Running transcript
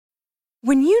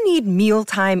When you need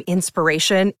mealtime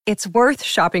inspiration, it's worth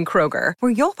shopping Kroger,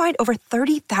 where you'll find over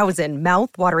 30,000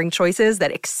 mouth-watering choices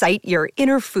that excite your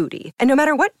inner foodie. And no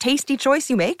matter what tasty choice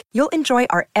you make, you'll enjoy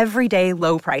our everyday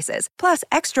low prices, plus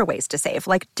extra ways to save,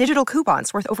 like digital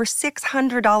coupons worth over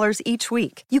 $600 each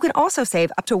week. You can also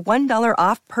save up to $1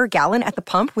 off per gallon at the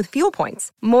pump with fuel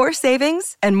points. More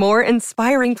savings and more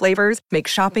inspiring flavors make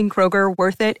shopping Kroger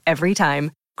worth it every time.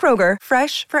 Kroger,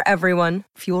 fresh for everyone.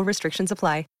 Fuel restrictions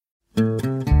apply.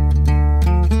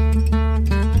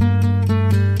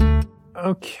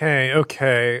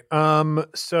 Okay.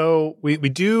 So we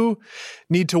do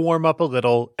need to warm up a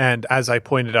little. And as I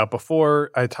pointed out before,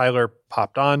 Tyler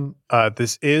popped on.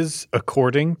 This is,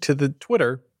 according to the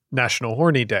Twitter, National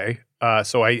Horny Day.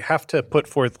 So I have to put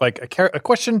forth like a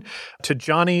question to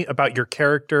Johnny about your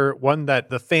character, one that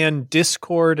the fan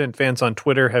Discord and fans on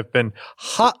Twitter have been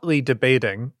hotly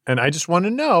debating. And I just want to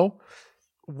know,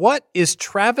 what is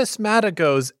Travis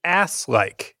Madigo's ass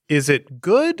like? Is it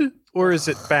good or is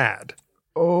it bad?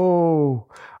 Oh,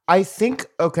 I think,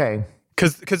 okay.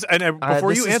 Because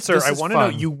before you answer, I want to know,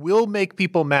 you will make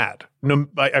people mad. No,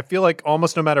 I feel like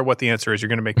almost no matter what the answer is, you're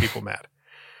going to make people mad.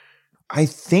 I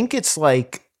think it's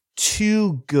like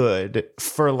too good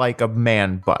for like a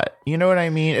man butt. You know what I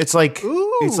mean? It's like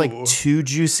It's like too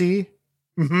juicy.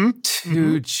 Mm-hmm.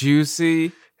 Too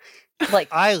juicy. Like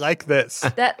I like this.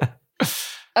 that.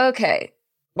 Okay,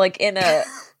 like in a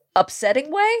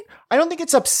upsetting way. I don't think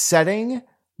it's upsetting,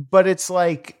 but it's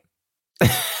like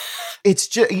it's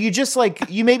just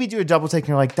you maybe do a double take and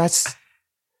you're like, that's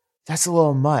a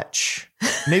little much.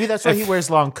 Maybe that's why he wears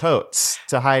long coats,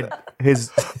 to hide his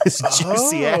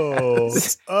juicy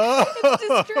ass.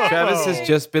 Travis has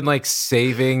just been like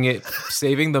saving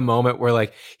the moment where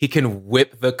like he can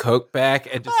whip the Coke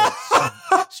back and just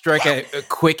like strike a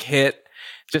quick hit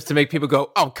just to make people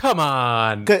go, oh, come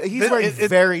on. He's wearing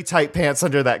very tight pants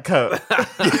under that coat.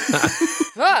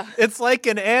 It's like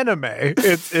an anime.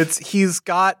 He's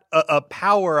got a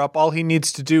power up. All he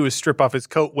needs to do is strip off his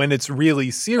coat when it's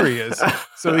really serious,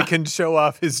 so he can show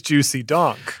off his juicy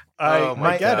donk. Oh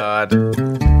my God.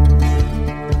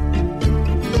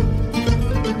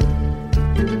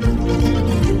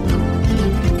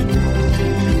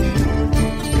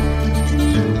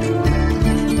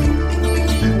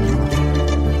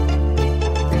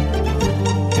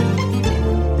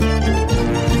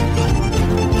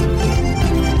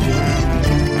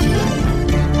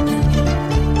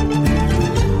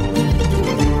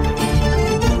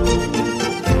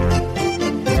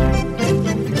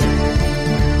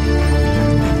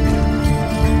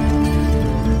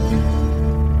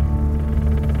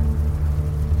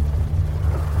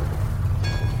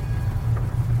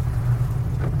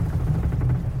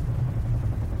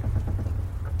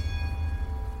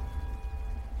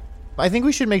 I think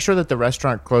we should make sure that the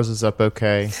restaurant closes up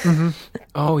okay. Mm-hmm.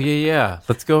 Oh, yeah.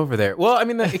 Let's go over there. Well, I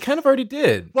mean, it kind of already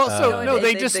did. Well,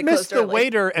 they dismissed the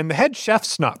waiter and the head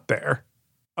chef's not there.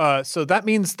 So that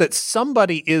means that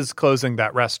somebody is closing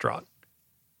that restaurant.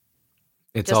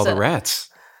 It's Just all the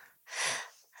rats.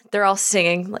 They're all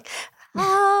singing like,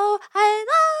 "Oh, I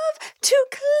love to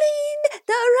clean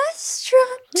the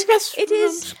restaurant. It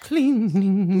is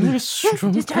clean.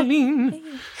 Restaurant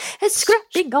clean. It's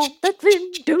scrubbing on the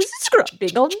windows,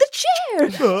 scrubbing on the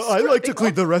chairs. I like to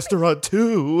clean the restaurant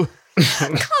too."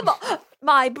 Come on,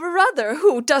 my brother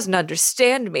who doesn't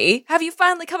understand me. Have you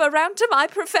finally come around to my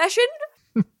profession?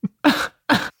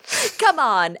 Come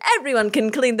on, everyone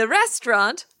can clean the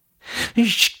restaurant.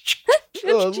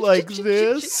 Like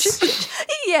this?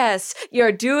 Yes,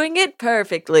 you're doing it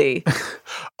perfectly.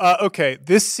 Okay,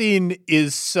 this scene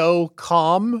is so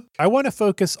calm. I want to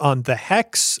focus on the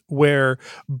hex where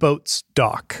boats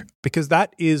dock, because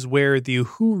that is where the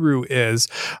Uhuru is.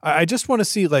 I just want to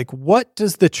see, like, what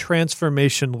does the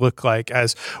transformation look like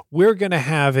as we're going to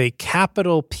have a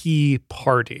capital P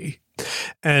party?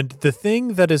 And the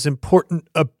thing that is important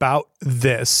about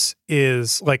this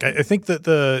is, like, I think that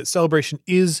the celebration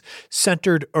is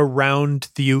centered around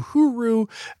the Uhuru,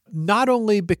 not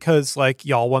only because, like,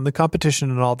 y'all won the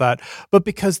competition and all that, but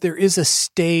because there is a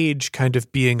stage kind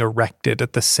of being erected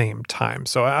at the same time.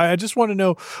 So I just want to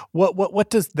know what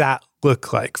does that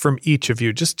look like from each of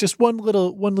you? Just one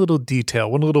little detail,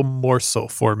 one little morsel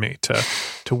for me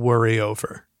to worry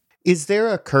over. Is there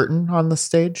a curtain on the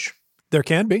stage? There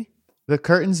can be. The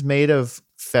curtain's made of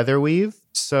feather weave.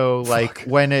 So like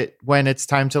when it's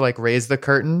time to like raise the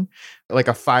curtain, like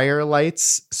a fire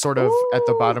lights sort of at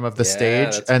the bottom of the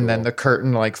stage, and then the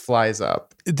curtain like flies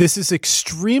up. This is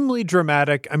extremely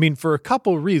dramatic. I mean, for a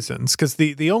couple reasons, because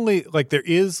the only like there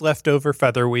is leftover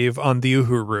feather weave on the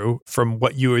Uhuru from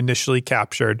what you initially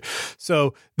captured.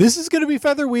 So this is going to be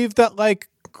feather weave that like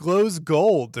glows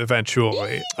gold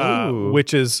eventually,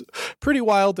 which is pretty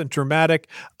wild and dramatic.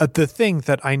 The thing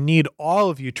that I need all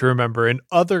of you to remember in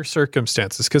other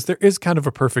circumstances, because there is kind of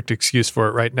a perfect excuse for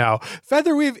it right now,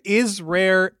 featherweave is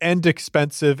rare and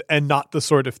expensive and not the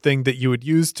sort of thing that you would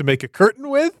use to make a curtain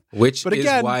with. Which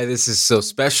is why this is so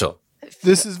special.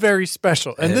 This is very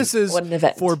special. And this is What an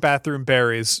event. for Bathroom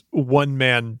Berry's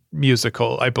one-man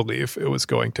musical, I believe it was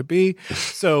going to be.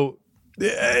 So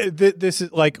this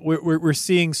is like we're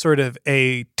seeing sort of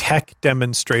a tech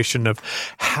demonstration of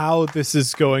how this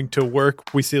is going to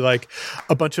work. We see like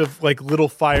a bunch of like little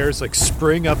fires like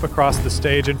spring up across the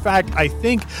stage. In fact, I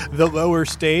think the lower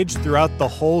stage throughout the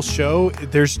whole show,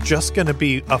 there's just going to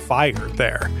be a fire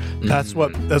there. That's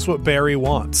what Barry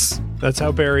wants. That's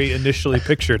how Barry initially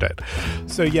pictured it.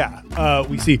 So yeah,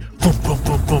 we see boom, boom,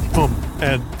 boom, boom, boom,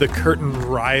 and the curtain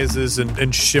rises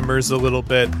and shimmers a little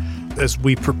bit as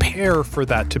we prepare for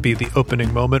that to be the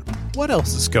opening moment. What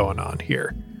else is going on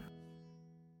here?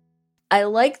 I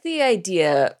like the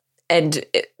idea, and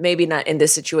maybe not in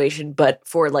this situation, but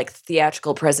for like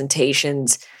theatrical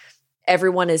presentations,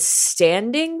 everyone is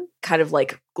standing, kind of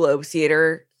like Globe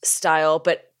Theater style,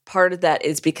 but part of that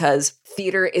is because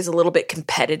theater is a little bit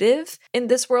competitive in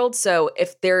this world. So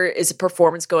if there is a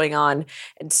performance going on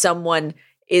and someone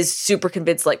is super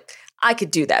convinced, like, I could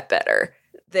do that better,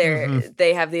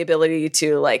 they have the ability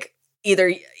to like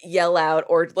either yell out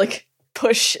or like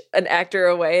push an actor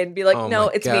away and be like, no,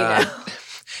 it's me now.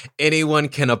 Anyone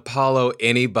can Apollo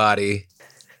anybody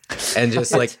and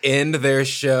just like end their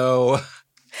show.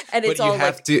 And it's all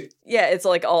like, it's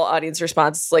like all audience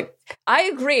response. It's like, I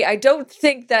agree. I don't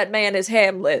think that man is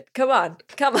Hamlet. Come on.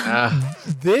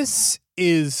 This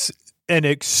is an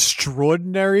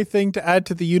extraordinary thing to add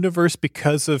to the universe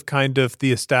because of kind of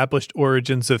the established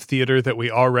origins of theater that we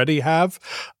already have.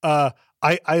 I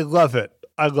love it.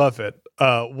 I love it.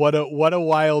 What a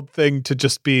wild thing to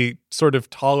just be sort of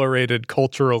tolerated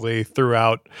culturally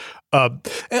throughout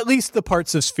at least the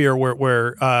parts of Sphere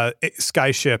where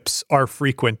skyships are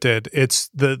frequented. It's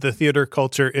the theater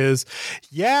culture is,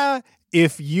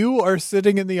 if you are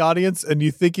sitting in the audience and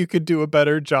you think you could do a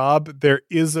better job, there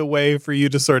is a way for you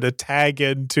to sort of tag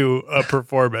into a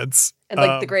performance. And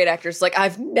like the great actors, like,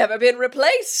 I've never been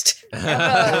replaced.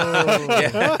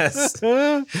 Yes.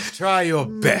 Try your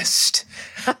best.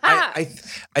 I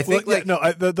think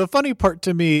the funny part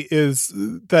to me is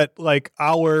that like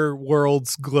our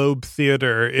world's Globe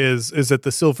Theater is at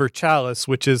the Silver Chalice,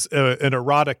 which is an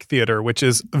erotic theater, which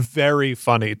is very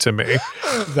funny to me.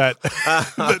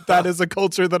 that is a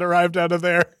culture that arrived out of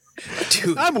there.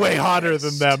 Dude, I'm way hotter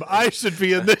than them. I should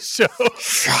be in this show.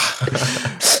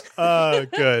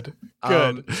 Good.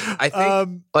 I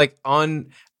think I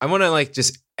want to like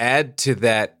just add to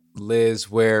that,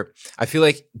 Liz, where I feel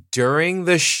like during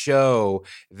the show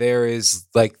there is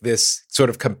like this sort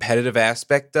of competitive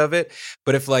aspect of it,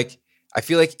 but I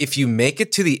feel like if you make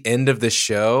it to the end of the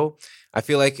show, I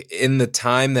feel like in the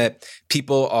time that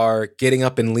people are getting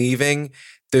up and leaving,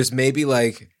 there's maybe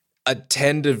like a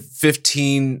 10 to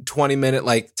 15, 20 minute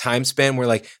like time span where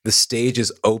like the stage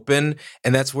is open,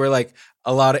 and that's where like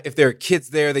a lot of, if there are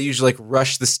kids there, they usually like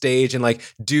rush the stage and like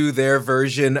do their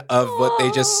version of what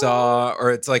they just saw, or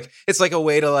it's like a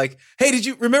way to like, hey, did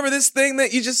you remember this thing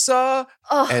that you just saw?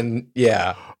 And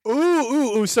yeah.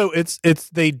 Ooh. So it's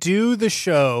they do the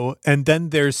show and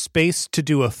then there's space to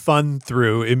do a fun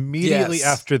through immediately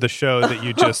after the show that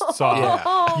you just saw.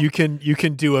 Yeah. You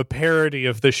can do a parody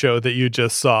of the show that you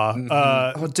just saw.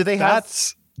 Do they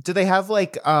have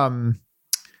like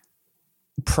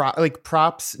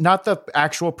props, not the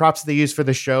actual props they use for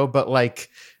the show, but like,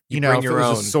 you know, if it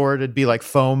was a sword, it'd be like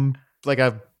foam, like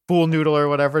a pool noodle or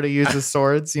whatever to use as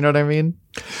swords. You know what I mean?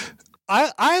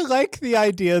 I like the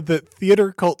idea that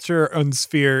theater culture on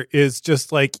Sphere is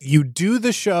just like you do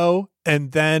the show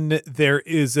and then there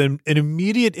is an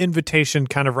immediate invitation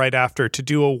kind of right after to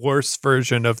do a worse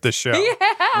version of the show.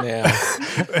 Yeah.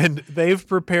 And they've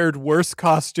prepared worse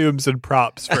costumes and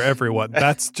props for everyone.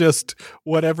 That's just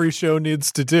what every show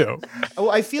needs to do. Oh,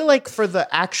 I feel like for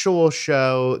the actual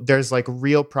show, there's like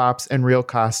real props and real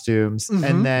costumes.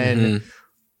 And then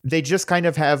they just kind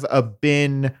of have a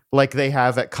bin like they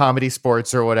have at Comedy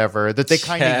Sports or whatever that they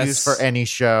kind of use for any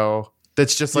show.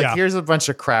 That's just like, here's a bunch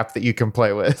of crap that you can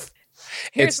play with.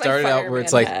 Here's it started my out where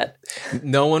it's fireman like hat.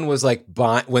 no one was like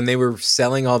when they were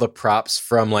selling all the props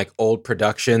from like old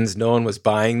productions, no one was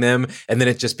buying them, and then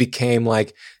it just became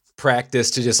like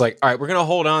practice to just like, all right, we're gonna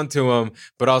hold on to them,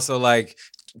 but also like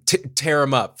tear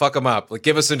them up, fuck them up, like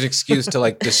give us an excuse to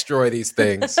like destroy these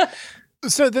things.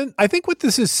 So then I think what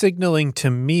this is signaling to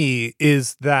me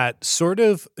is that sort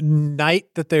of night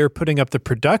that they were putting up the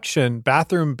production,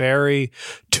 Bathroom Barry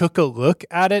took a look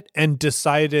at it and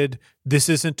decided this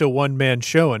isn't a one-man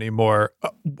show anymore.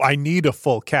 I need a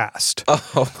full cast.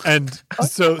 Oh. And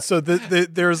so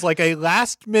there's like a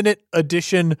last-minute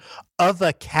addition of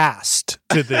a cast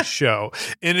to this show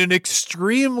in an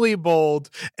extremely bold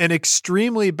and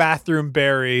extremely Bathroom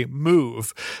Barry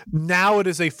move. Now it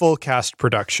is a full cast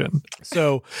production.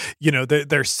 So,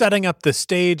 they're setting up the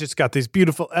stage. It's got these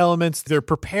beautiful elements. They're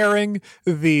preparing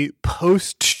the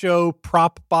post-show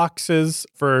prop boxes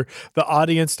for the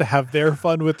audience to have their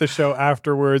fun with the show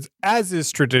afterwards, as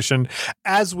is tradition,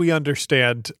 as we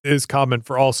understand is common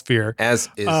for all Sphere. As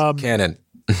is canon.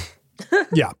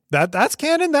 Yeah, that's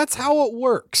canon. That's how it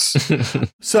works.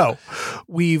 So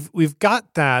we've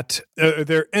got that. Are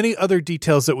there any other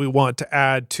details that we want to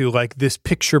add to like this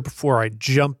picture before I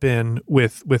jump in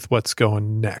with what's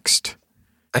going next?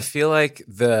 I feel like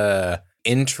the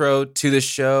intro to the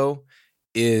show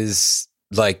is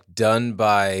like done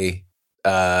by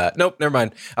nope, never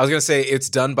mind. I was gonna say it's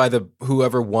done by the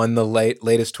whoever won the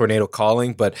latest Tornado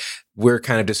Calling, but we're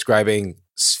kind of describing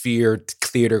Sphere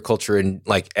theater culture in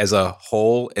like as a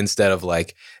whole instead of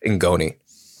like Ngoni.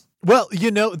 Well,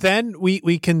 then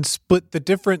we can split the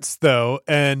difference though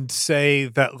and say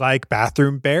that like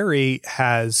Bathroom Barry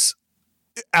has,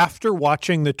 after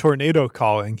watching the Tornado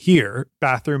Calling here,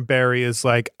 Bathroom Barry is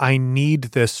like, I need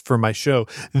this for my show.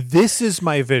 This is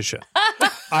my vision.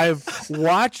 I've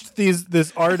watched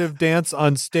this art of dance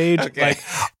on stage. Okay. Like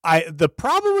the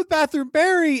problem with Bathroom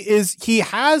Barry is he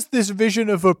has this vision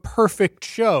of a perfect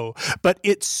show, but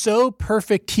it's so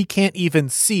perfect he can't even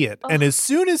see it. And as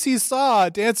soon as he saw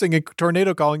Dancing and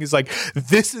Tornado Calling, he's like,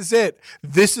 this is it.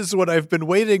 This is what I've been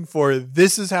waiting for.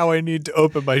 This is how I need to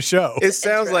open my show. It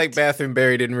sounds like Bathroom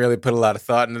Barry didn't really put a lot of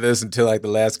thought into this until like the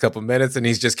last couple minutes, and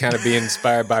he's just kind of being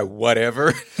inspired by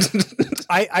whatever.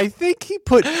 I think he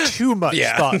put too much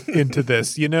thought into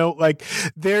this, like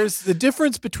there's the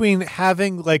difference between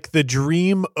having like the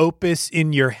dream opus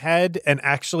in your head and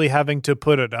actually having to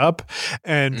put it up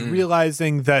and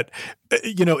realizing that,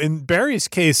 in Barry's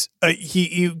case,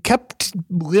 he kept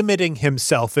limiting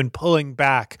himself and pulling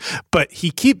back, but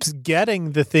he keeps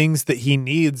getting the things that he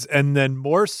needs and then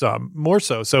more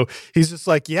so. So he's just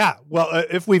like,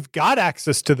 if we've got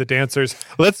access to the dancers,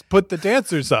 let's put the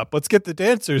dancers up. Let's get the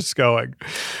dancers going.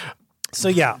 So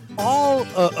all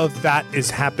of that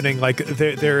is happening. Like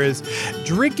there is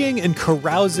drinking and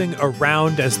carousing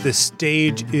around as the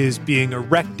stage is being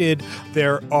erected.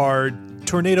 There are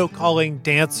Tornado Calling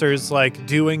dancers like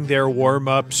doing their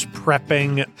warm-ups,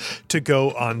 prepping to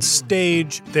go on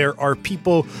stage. There are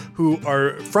people who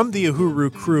are from the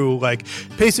Uhuru crew like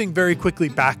pacing very quickly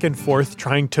back and forth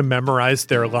trying to memorize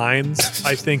their lines.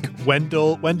 I think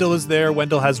Wendell is there.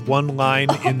 Wendell has one line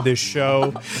in this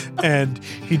show and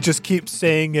he just keeps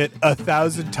saying it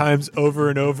 1,000 times over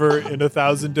and over in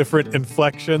 1,000 different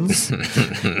inflections.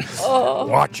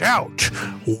 Watch out!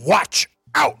 Watch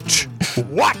out!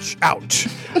 Watch out!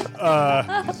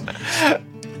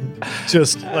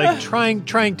 Just like trying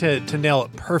to nail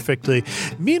it perfectly.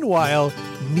 Meanwhile,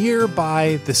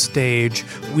 nearby the stage,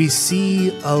 we see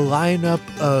a lineup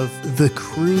of the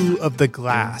crew of the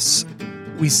Glass.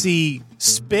 We see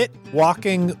Spit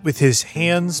walking with his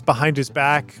hands behind his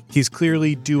back. He's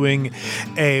clearly doing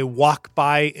a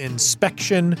walk-by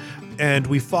inspection, and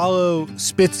we follow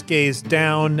Spit's gaze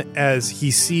down as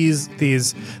he sees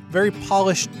these very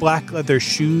polished black leather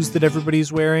shoes that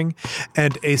everybody's wearing,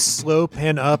 and a slow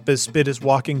pan up as Spit is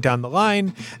walking down the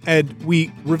line, and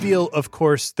we reveal, of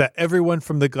course, that everyone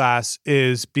from the Glass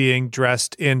is being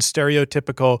dressed in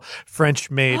stereotypical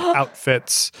French-made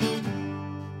outfits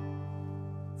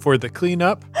for the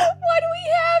cleanup. Why do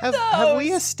we have those? Have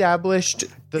we established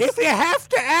If you have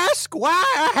to ask why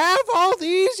I have all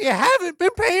these, you haven't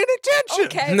been paying attention.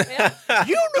 Okay, man.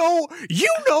 You know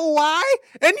why,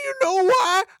 and you know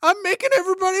why I'm making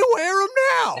everybody wear them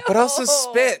now. But also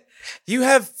Spit, you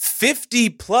have 50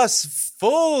 plus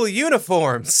full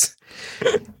uniforms.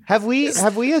 Have we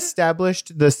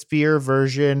established the Sphere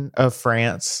version of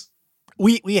France?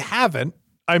 We haven't.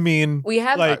 I mean, We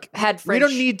have had French We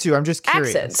don't need to. I'm just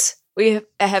curious. accents. We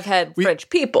have had French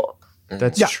people.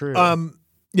 That's yeah, true.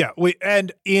 Yeah,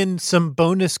 and in some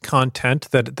bonus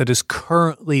content that is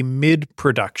currently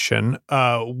mid-production,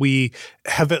 we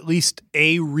have at least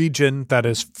a region that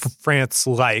is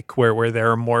France-like, where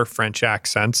there are more French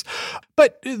accents.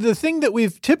 But the thing that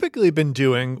we've typically been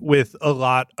doing with a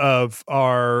lot of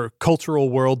our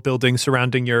cultural world building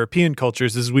surrounding European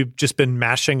cultures is we've just been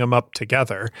mashing them up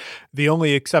together. The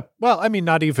only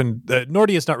not even,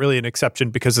 Nordia is not really an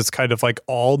exception because it's kind of like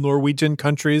all Norwegian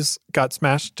countries got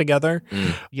smashed together.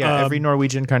 Yeah, every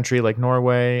Norwegian country like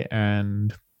Norway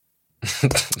and...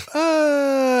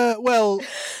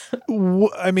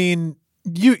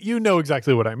 You know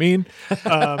exactly what I mean.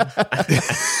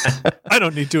 I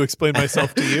don't need to explain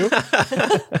myself to you.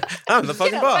 I'm the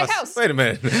fucking Get out of my boss. house. Wait a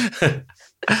minute.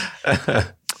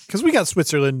 Because we got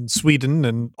Switzerland, Sweden,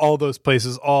 and all those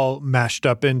places all mashed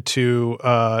up into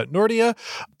Nordia.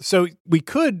 So we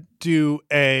could do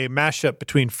a mashup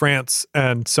between France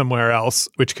and somewhere else,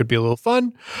 which could be a little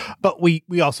fun. But we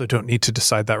also don't need to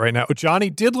decide that right now. Johnny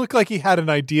did look like he had an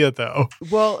idea, though.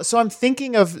 Well, so I'm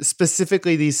thinking of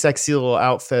specifically these sexy little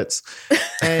outfits.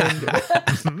 And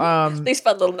These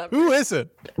fun little numbers. Who is it?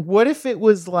 what if it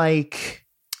was like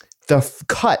the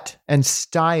cut and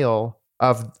style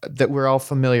of that we're all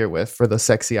familiar with for the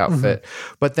sexy outfit,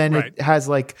 but then Right. it has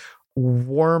like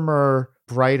warmer,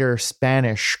 brighter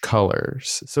Spanish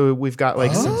colors. So we've got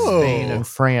like some Spain and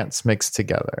France mixed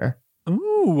together.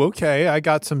 Ooh, okay. I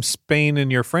got some Spain in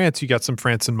your France. You got some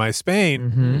France in my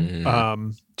Spain.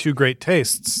 Two great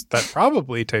tastes that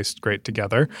probably taste great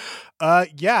together.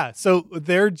 Yeah. So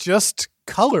they're just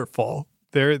colorful.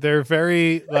 They're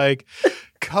very like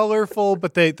colorful,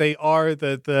 but they are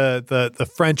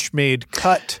the French made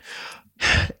cut.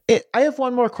 I have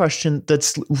one more question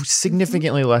that's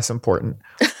significantly less important.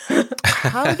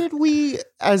 How did we,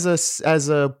 as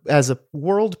a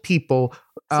world people,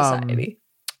 Society.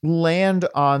 land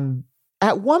on?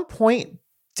 At one point,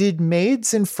 did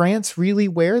maids in France really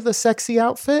wear the sexy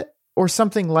outfit or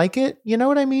something like it? You know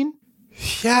what I mean?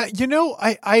 Yeah,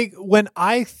 I when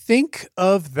I think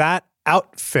of that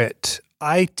outfit,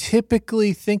 I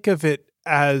typically think of it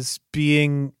as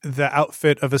being the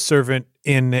outfit of a servant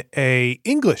in a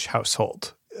English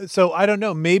household. So I don't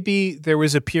know, maybe there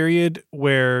was a period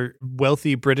where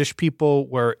wealthy British people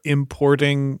were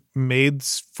importing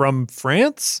maids from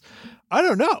France. I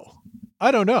don't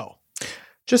know.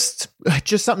 Just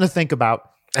something to think about.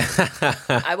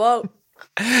 I won't.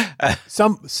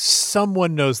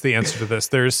 Someone knows the answer to this.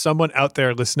 There's someone out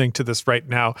there listening to this right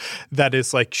now that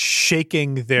is like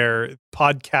shaking their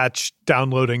podcatch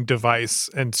downloading device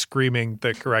and screaming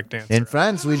the correct answer. In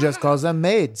France, we just call them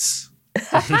maids.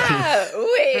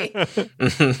 Oui.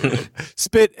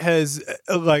 Spit has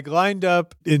lined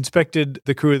up, inspected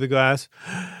the crew of the glass.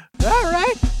 All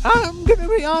right, I'm going to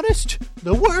be honest.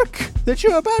 The work that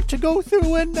you're about to go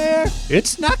through in there,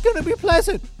 it's not going to be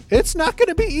pleasant. It's not going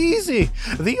to be easy.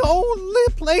 The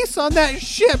only place on that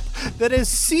ship that has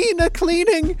seen a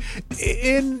cleaning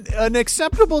in an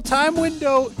acceptable time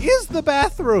window is the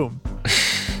bathroom.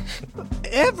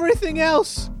 Everything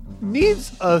else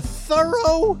needs a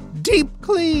thorough, deep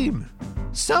clean.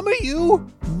 Some of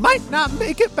you might not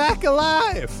make it back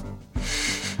alive.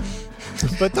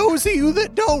 But those of you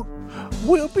that don't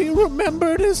will be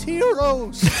remembered as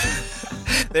heroes.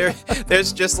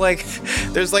 There's like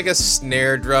a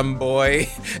snare drum boy,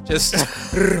 just.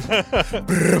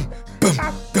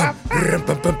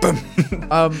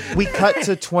 We cut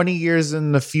to 20 years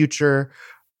in the future.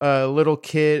 A little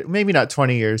kid, maybe not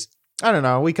 20 years. I don't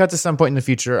know. We cut to some point in the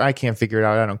future. I can't figure it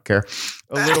out. I don't care.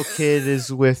 A little kid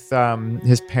is with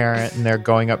his parent, and they're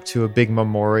going up to a big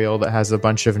memorial that has a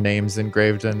bunch of names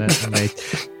engraved in it, and they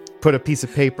put a piece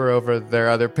of paper over their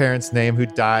other parent's name who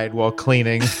died while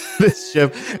cleaning this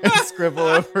ship and scribble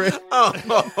over it. Oh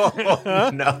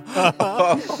no!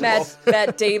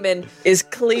 Matt Damon is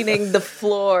cleaning the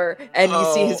floor, and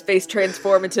you see his face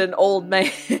transform into an old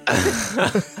man.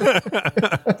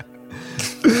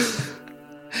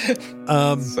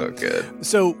 So good.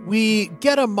 So we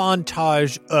get a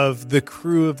montage of the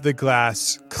crew of the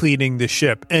Glass cleaning the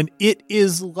ship, and it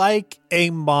is like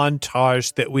a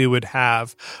montage that we would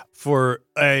have for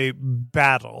a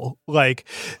battle. Like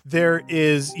there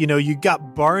is, you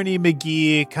got Barney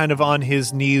McGee kind of on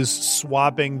his knees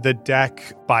swabbing the deck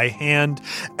by hand,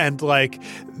 and like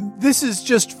this is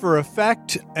just for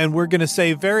effect, and we're going to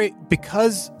say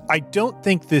because I don't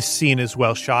think this scene is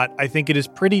well shot. I think it is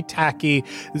pretty tacky.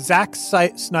 Zack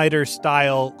Snyder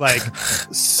style, like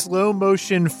slow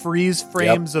motion freeze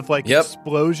frames of like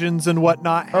explosions and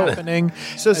whatnot happening.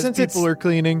 So as since people are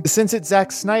cleaning, since it's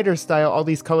Zack Snyder style, all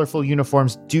these colorful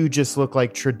uniforms do just look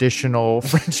like traditional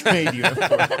French maid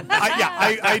uniforms.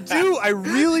 I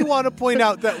really want to point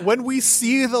out that when we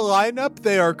see the lineup,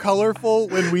 they are colorful.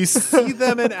 When we see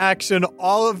them in action,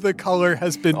 all of the color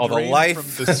has been drained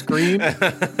from the screen.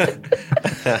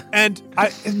 And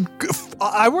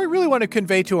I really want to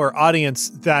convey to our audience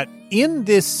that in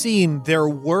this scene, there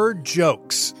were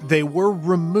jokes. They were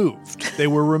removed.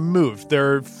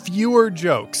 There are fewer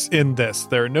jokes in this.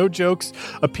 There are no jokes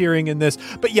appearing in this.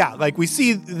 But yeah, like we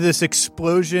see this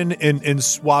explosion in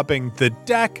swabbing the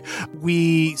deck.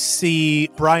 We see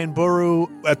Brian Boru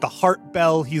at the heart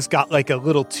bell. He's got like a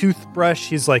little toothbrush.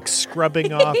 He's like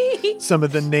scrubbing off some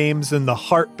of the names in the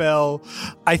heart bell.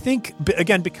 I think,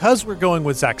 again, because we're going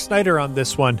with Zack Snyder on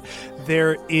this one,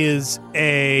 there is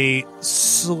a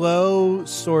slow,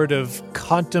 sort of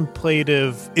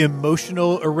contemplative,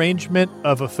 emotional arrangement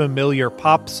of a familiar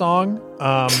pop song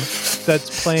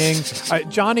that's playing.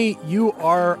 Johnny, you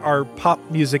are our pop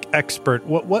music expert.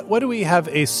 What do we have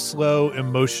a slow,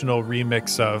 emotional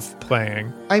remix of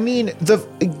playing? I mean,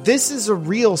 this is a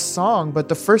real song, but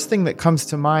the first thing that comes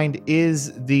to mind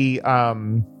is the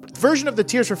version of the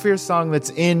Tears for Fears song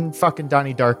that's in fucking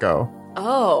Donnie Darko.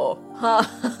 Oh, huh.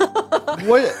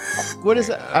 What is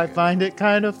it? I find it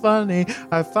kind of funny.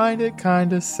 I find it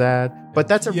kind of sad. But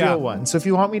that's a real one. So if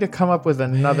you want me to come up with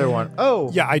another one,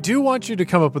 yeah, I do want you to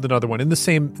come up with another one in the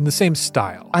same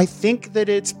style. I think that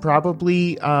it's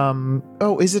probably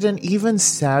is it an even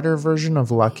sadder version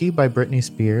of Lucky by Britney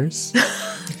Spears?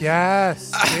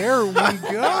 Yes, there we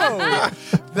go.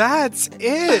 That's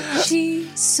it.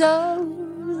 She's so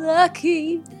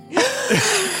lucky.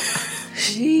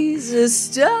 She's a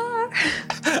star.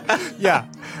 Yeah.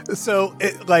 So,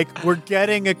 we're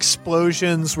getting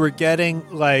explosions. We're getting,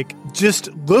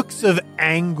 just looks of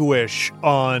anguish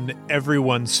on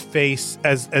everyone's face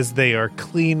as they are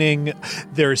cleaning.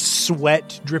 There's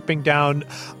sweat dripping down.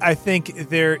 I think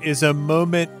there is a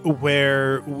moment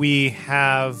where we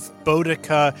have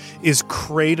Boudica is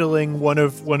cradling one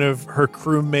of her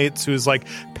crewmates who's,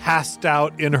 passed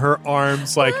out in her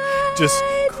arms, just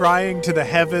crying to the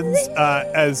heavens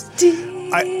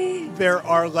there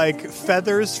are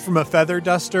feathers from a feather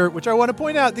duster, which I want to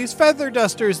point out, these feather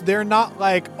dusters, they're not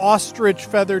like ostrich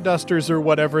feather dusters or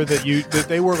whatever that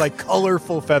they were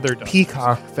colorful feather dusters.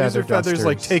 Peacock feather dusters. These are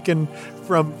feathers taken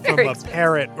from a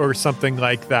parrot or something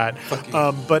like that.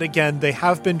 But again, they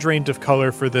have been drained of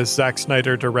color for this Zack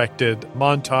Snyder directed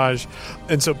montage.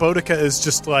 And so Boudica is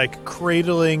just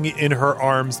cradling in her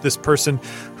arms this person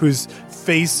whose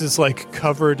face is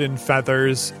covered in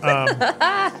feathers.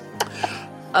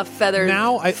 A feather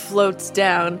floats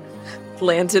down,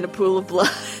 lands in a pool of blood.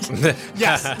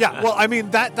 Yes, yeah. Well, I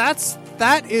mean that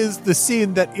is the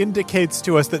scene that indicates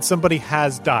to us that somebody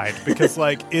has died, because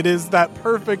it is that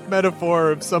perfect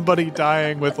metaphor of somebody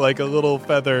dying with a little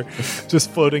feather just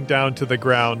floating down to the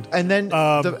ground. And then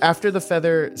after the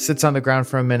feather sits on the ground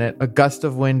for a minute, a gust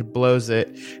of wind blows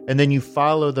it, and then you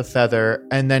follow the feather,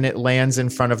 and then it lands in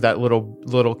front of that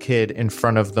little kid in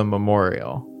front of the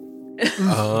memorial.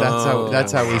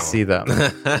 That's how we see them.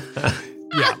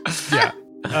 Yeah.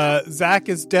 Zach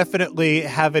is definitely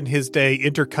having his day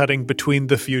intercutting between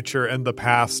the future and the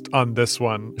past on this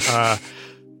one.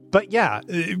 But yeah,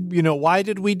 why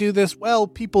did we do this? Well,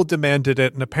 people demanded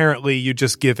it, and apparently you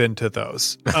just give in to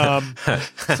those.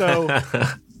 So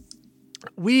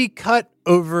we cut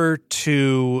over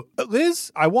to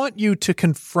Liz. I want you to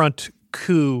confront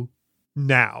Ku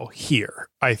now, here,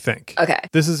 I think. Okay.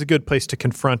 This is a good place to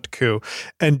confront Ku.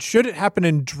 And should it happen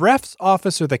in Dreff's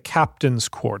office or the captain's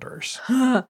quarters?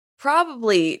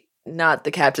 Probably not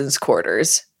the captain's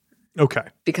quarters. Okay.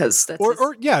 Because that's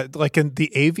or in the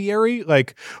aviary,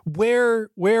 where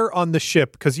on the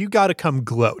ship, because you got to come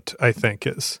gloat, I think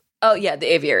is. Oh yeah, the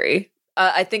aviary.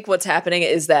 I think what's happening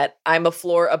is that I'm a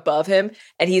floor above him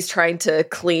and he's trying to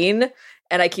clean,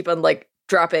 and I keep on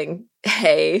dropping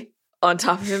hay on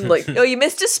top of him, oh, you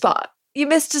missed a spot. You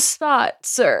missed a spot,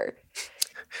 sir.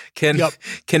 Can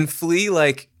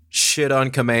Flea shit on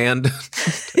command?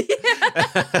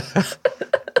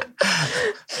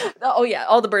 Oh yeah,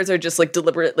 all the birds are just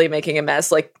deliberately making a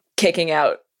mess, kicking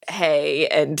out hay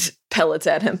and pellets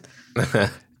at him.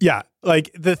 Yeah,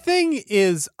 the thing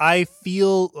is, I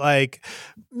feel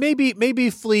maybe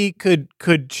Flea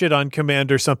could shit on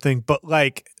command or something, but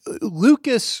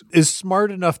Lucas is smart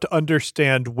enough to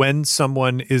understand when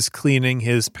someone is cleaning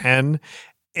his pen,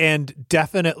 and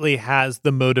definitely has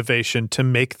the motivation to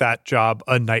make that job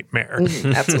a nightmare.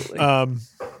 Absolutely.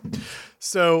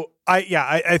 So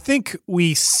I think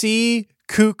we see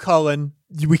Ku Cullen.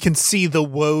 We can see the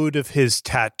woad of his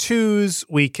tattoos.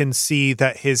 We can see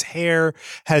that his hair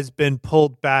has been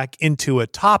pulled back into a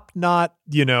top knot.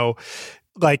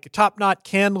 Like top knot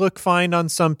can look fine on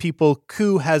some people.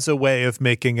 Ku has a way of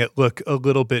making it look a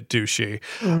little bit douchey.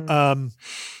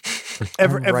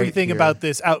 Everything here. about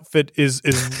this outfit is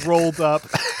rolled up.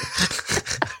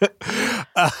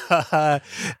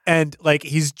 And like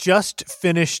he's just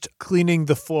finished cleaning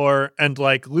the floor, and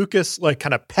like Lucas like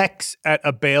kind of pecks at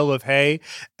a bale of hay,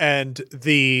 and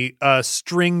the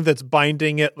string that's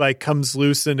binding it like comes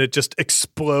loose and it just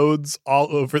explodes all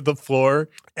over the floor.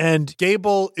 And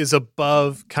Gable is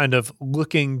above, kind of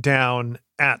looking down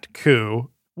at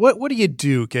Ku. What do you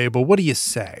do, Gable? What do you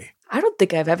say? I don't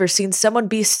think I've ever seen someone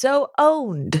be so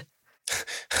owned.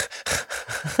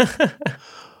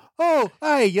 Oh,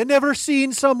 hey, you never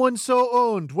seen someone so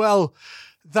owned. Well,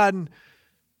 then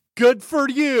good for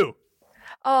you.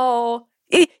 Oh,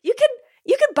 you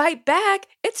can bite back.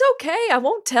 It's okay. I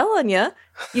won't tell on you.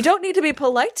 You don't need to be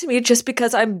polite to me just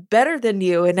because I'm better than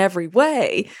you in every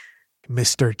way.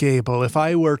 Mr. Gable, if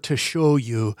I were to show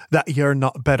you that you're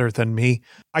not better than me,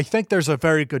 I think there's a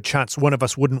very good chance one of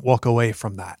us wouldn't walk away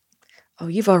from that. Oh,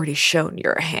 you've already shown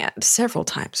your hand several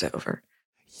times over.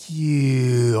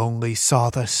 You only saw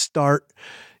the start.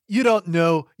 You don't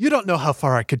know how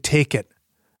far I could take it.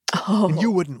 Oh. And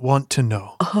you wouldn't want to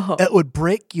know. Oh. It would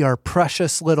break your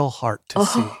precious little heart to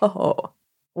see. Oh.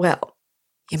 Well,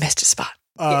 you missed a spot.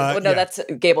 Yeah. That's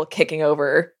Gable kicking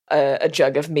over a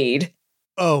jug of mead.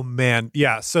 Oh, man.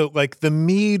 Yeah. So, like, the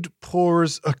mead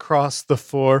pours across the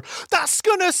floor. That's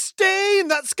gonna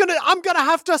stain! I'm gonna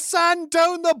have to sand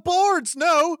down the boards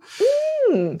now!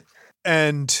 Mm.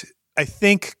 And I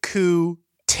think Ku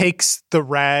takes the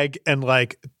rag and,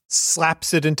 like,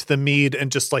 slaps it into the mead and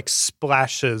just, like,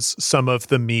 splashes some of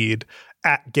the mead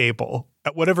at Gable,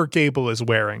 at whatever Gable is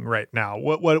wearing right now.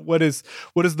 What is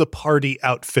the party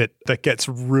outfit that gets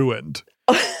ruined?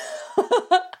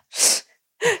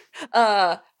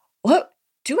 What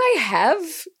do I have?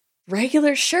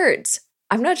 Regular shirts?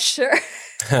 I'm not sure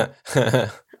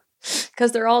because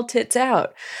they're all tits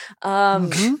out.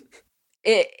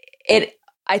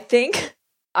 I think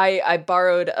I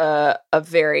borrowed a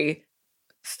very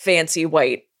fancy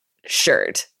white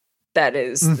shirt that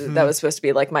was supposed to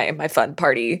be like my fun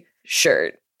party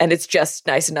shirt, and it's just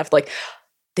nice enough. Like,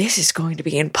 this is going to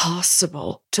be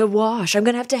impossible to wash. I'm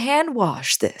going to have to hand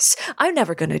wash this. I'm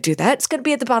never going to do that. It's going to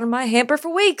be at the bottom of my hamper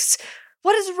for weeks.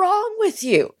 What is wrong with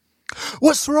you?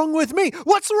 What's wrong with me?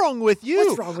 What's wrong with you?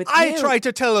 What's wrong with I you? try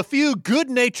to tell a few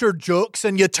good-natured jokes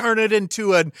and you turn it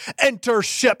into an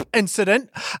enter-ship incident,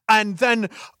 and then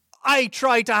I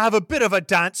try to have a bit of a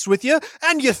dance with you,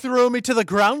 and you throw me to the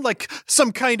ground like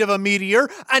some kind of a meteor,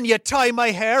 and you tie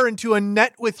my hair into a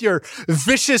net with your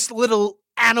vicious little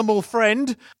animal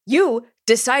friend. You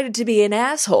decided to be an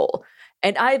asshole,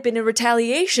 and I've been in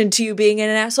retaliation to you being an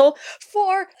asshole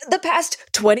for the past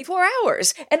 24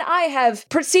 hours, and I have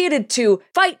proceeded to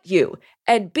fight you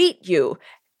and beat you,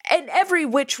 and every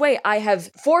which way I have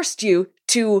forced you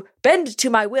to bend to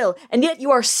my will, and yet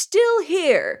you are still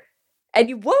here, and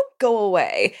you won't go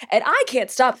away, and I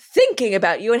can't stop thinking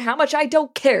about you and how much I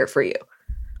don't care for you.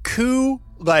 Ku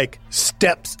like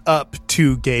steps up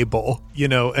to Gable,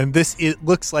 and it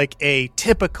looks like a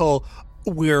typical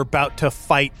we're about to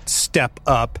fight step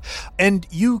up, and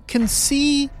you can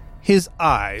see his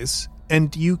eyes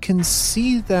and you can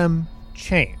see them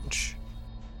change.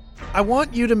 I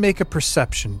want you to make a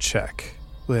perception check,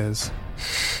 Liz.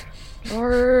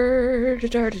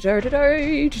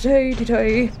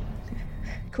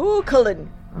 Cool,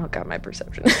 Cullen. Oh god, my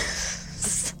perception.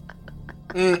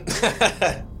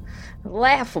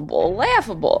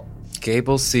 Laughable.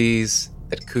 Gable sees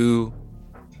that Ku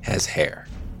has hair.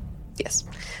 Yes.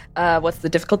 What's the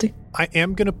difficulty? I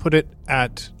am going to put it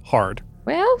at hard.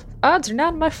 Well, odds are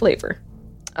not in my flavor.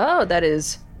 Oh, that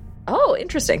is... Oh,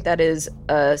 interesting. That is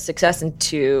a success and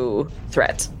 2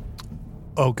 threats.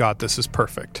 Oh god, this is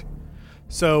perfect.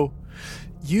 So,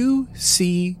 you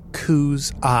see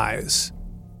Ku's eyes,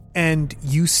 and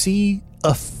you see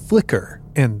a flicker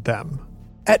in them.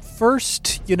 At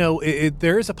first,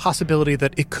 there is a possibility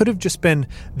that it could have just been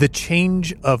the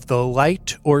change of the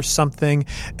light or something,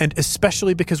 and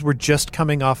especially because we're just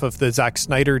coming off of the Zack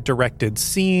Snyder directed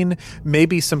scene,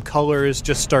 maybe some color is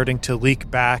just starting to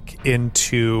leak back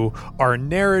into our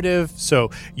narrative, so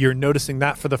you're noticing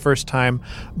that for the first time.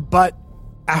 But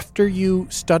after you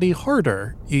study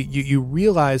harder, you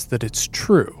realize that it's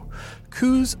true.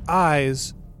 Ku's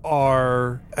eyes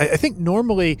are, I think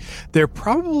normally they're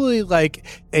probably like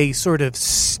a sort of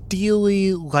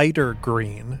steely lighter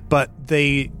green, but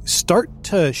they start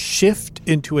to shift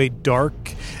into a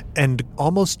dark and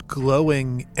almost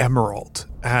glowing emerald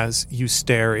as you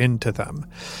stare into them.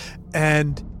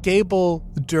 And Gable,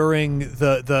 during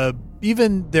the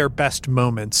even their best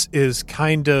moments, is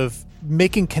kind of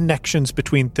making connections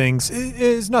between things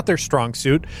is not their strong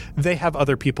suit. They have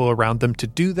other people around them to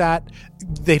do that.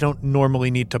 They don't normally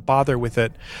need to bother with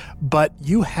it. But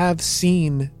you have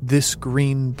seen this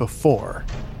green before.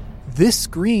 This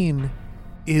green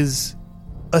is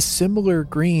a similar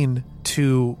green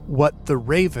to what the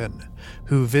Raven,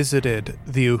 who visited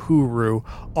the Uhuru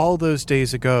all those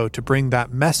days ago to bring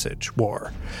that message,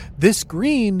 wore. This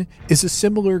green is a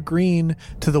similar green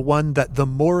to the one that the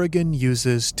Morrigan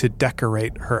uses to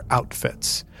decorate her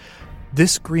outfits.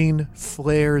 This green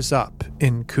flares up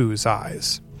in Ku's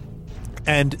eyes.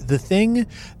 And the thing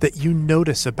that you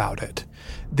notice about it,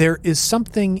 there is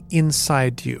something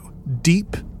inside you,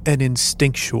 deep and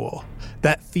instinctual,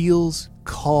 that feels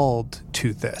called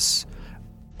to this.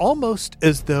 Almost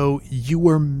as though you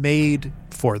were made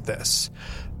for this.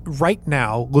 Right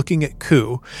now, looking at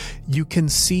Ku, you can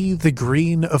see the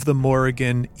green of the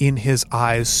Morrigan in his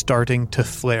eyes starting to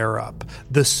flare up,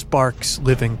 the sparks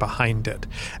living behind it,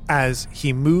 as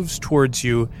he moves towards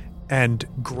you and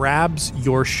grabs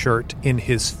your shirt in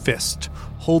his fist,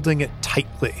 holding it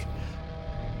tightly.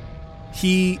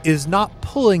 He is not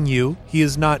pulling you. He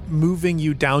is not moving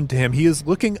you down to him. He is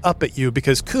looking up at you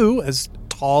because Ku, as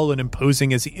tall and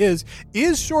imposing as he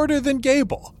is shorter than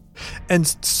Gable, and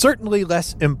certainly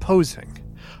less imposing.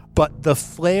 But the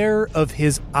flare of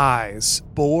his eyes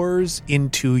bores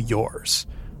into yours.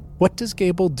 What does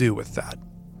Gable do with that?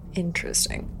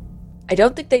 Interesting. I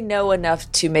don't think they know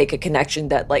enough to make a connection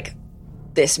that, like,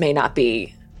 this may not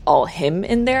be all him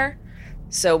in there.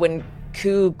 So when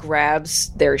Ku grabs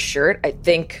their shirt, I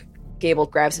think Gable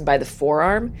grabs him by the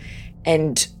forearm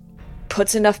and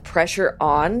puts enough pressure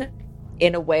on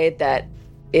in a way that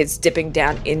is dipping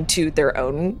down into their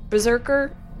own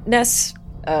berserker-ness,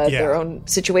 their own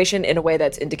situation, in a way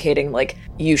that's indicating, like,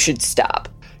 you should stop.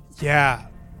 Yeah.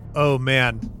 Oh,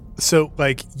 man. So,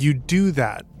 like, you do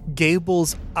that.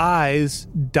 Gable's eyes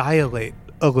dilate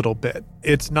a little bit.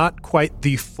 It's not quite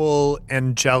the full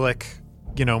angelic,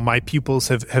 my pupils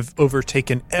have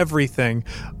overtaken everything,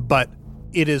 but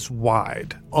it is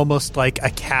wide, almost like a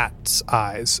cat's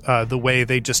eyes, the way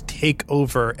they just take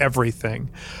over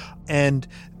everything. And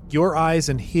your eyes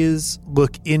and his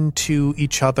look into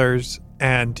each other's,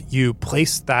 and you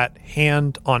place that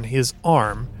hand on his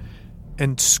arm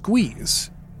and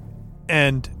squeeze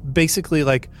and basically,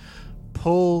 like,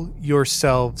 pull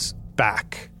yourselves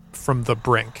back from the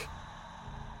brink.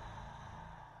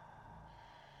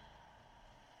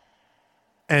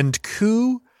 And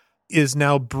Ku is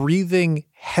now breathing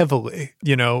heavily.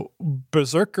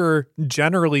 Berserker,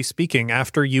 generally speaking,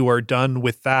 after you are done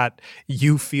with that,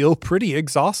 you feel pretty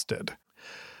exhausted.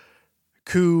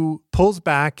 Ku pulls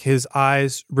back, his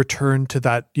eyes return to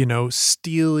that,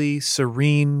 steely,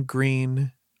 serene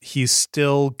green. He's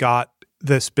still got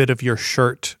this bit of your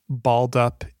shirt balled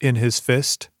up in his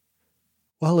fist.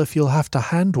 Well, if you'll have to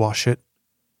hand wash it,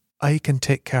 I can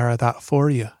take care of that for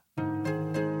you.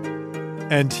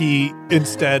 And he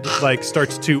instead, like,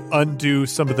 starts to undo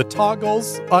some of the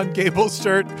toggles on Gable's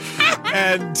shirt.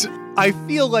 And I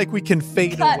feel like we can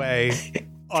fade away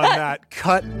on that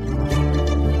cut.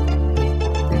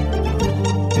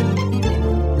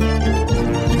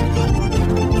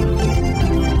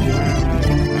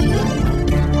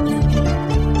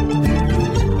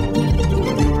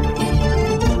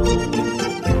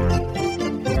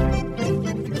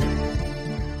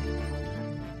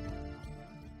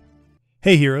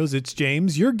 Hey heroes, it's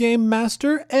James, your game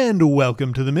master, and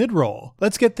welcome to the mid-roll.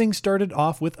 Let's get things started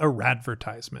off with a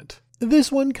radvertisement.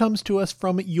 This one comes to us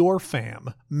from your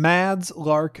fam, Mads,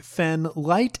 Lark, Fen,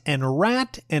 Light, and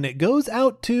Rat, and it goes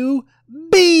out to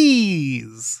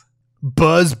bees.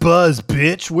 Buzz, buzz,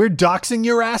 bitch, we're doxing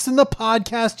your ass in the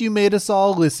podcast you made us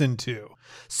all listen to.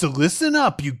 So listen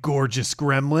up, you gorgeous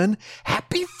gremlin.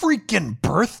 Happy freaking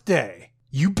birthday.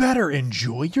 You better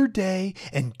enjoy your day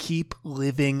and keep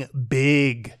living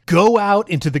big. Go out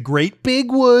into the great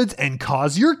big woods and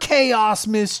cause your chaos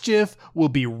mischief. We'll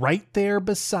be right there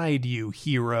beside you,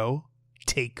 hero.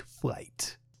 Take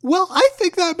flight. Well, I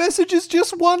think that message is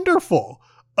just wonderful.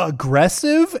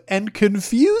 Aggressive and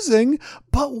confusing,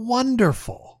 but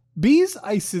wonderful. Bees,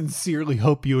 I sincerely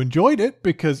hope you enjoyed it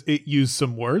because it used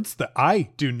some words that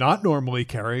I do not normally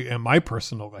carry in my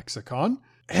personal lexicon.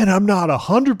 And I'm not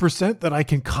 100% that I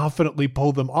can confidently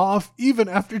pull them off, even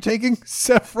after taking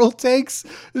several takes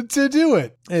to do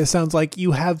it. It sounds like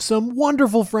you have some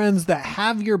wonderful friends that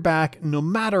have your back no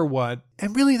matter what.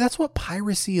 And really, that's what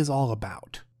piracy is all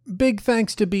about. Big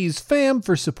thanks to Bees Fam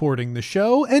for supporting the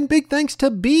show, and big thanks to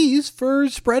Bees for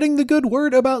spreading the good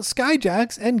word about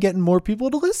Skyjacks and getting more people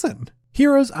to listen.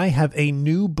 Heroes, I have a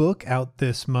new book out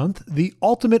this month, The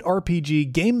Ultimate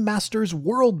RPG Game Master's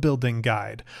World Building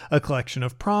Guide, a collection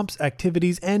of prompts,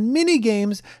 activities, and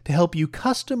mini-games to help you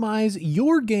customize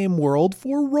your game world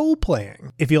for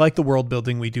role-playing. If you like the world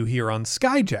building we do here on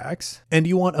Skyjacks, and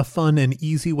you want a fun and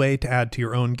easy way to add to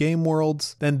your own game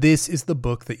worlds, then this is the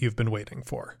book that you've been waiting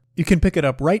for. You can pick it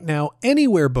up right now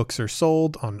anywhere books are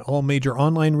sold, on all major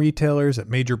online retailers, at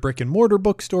major brick and mortar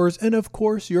bookstores, and of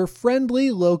course your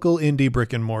friendly local indie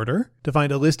brick and mortar. To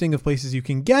find a listing of places you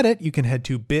can get it, you can head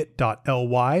to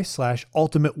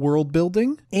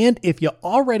bit.ly/ultimateworldbuilding. And if you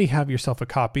already have yourself a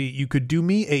copy, you could do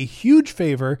me a huge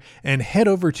favor and head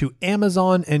over to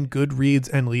Amazon and Goodreads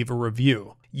and leave a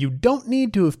review. You don't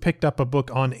need to have picked up a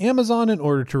book on Amazon in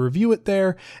order to review it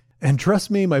there. And trust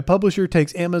me, my publisher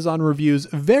takes Amazon reviews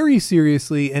very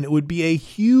seriously, and it would be a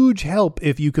huge help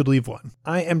if you could leave one.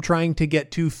 I am trying to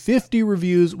get to 50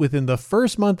 reviews within the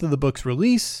first month of the book's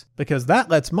release, because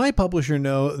that lets my publisher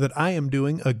know that I am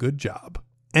doing a good job.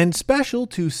 And special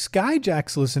to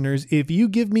Skyjacks listeners, if you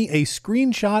give me a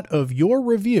screenshot of your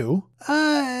review,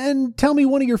 and tell me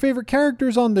one of your favorite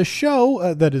characters on the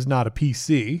show, that is not a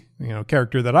PC,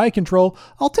 character that I control,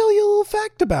 I'll tell you a little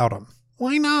fact about him.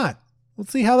 Why not?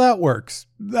 Let's see how that works.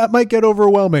 That might get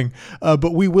overwhelming,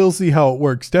 but we will see how it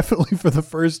works. Definitely for the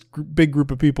first big group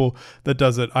of people that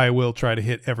does it, I will try to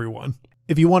hit everyone.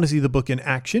 If you want to see the book in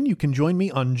action, you can join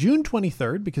me on June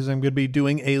 23rd because I'm going to be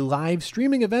doing a live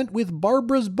streaming event with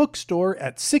Barbara's Bookstore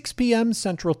at 6 p.m.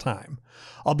 Central Time.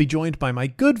 I'll be joined by my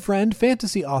good friend,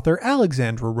 fantasy author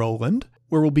Alexandra Rowland,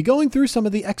 where we'll be going through some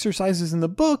of the exercises in the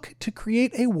book to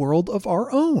create a world of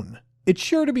our own. It's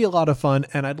sure to be a lot of fun,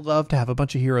 and I'd love to have a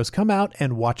bunch of heroes come out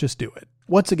and watch us do it.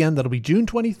 Once again, that'll be June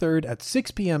 23rd at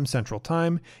 6 p.m. Central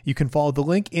Time. You can follow the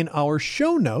link in our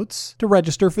show notes to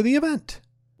register for the event.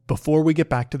 Before we get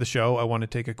back to the show, I want to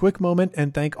take a quick moment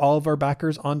and thank all of our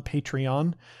backers on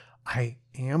Patreon. I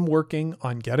am working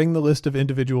on getting the list of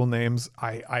individual names.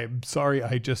 I'm sorry,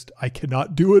 I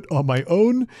cannot do it on my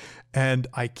own, and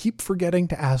I keep forgetting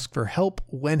to ask for help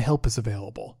when help is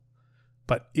available.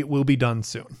 But it will be done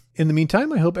soon. In the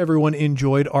meantime, I hope everyone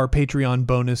enjoyed our Patreon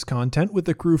bonus content with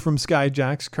the crew from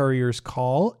Skyjacks Courier's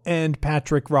Call and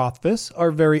Patrick Rothfuss,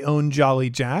 our very own Jolly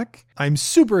Jack. I'm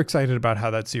super excited about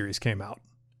how that series came out.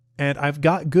 And I've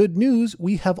got good news.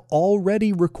 We have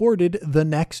already recorded the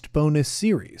next bonus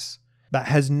series. That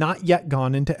has not yet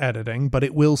gone into editing, but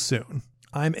it will soon.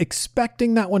 I'm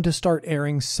expecting that one to start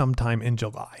airing sometime in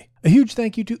July. A huge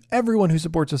thank you to everyone who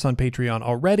supports us on Patreon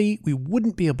already. We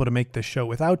wouldn't be able to make this show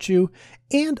without you.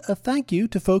 And a thank you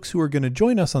to folks who are going to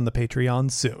join us on the Patreon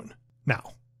soon.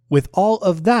 Now, with all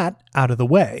of that out of the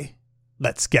way,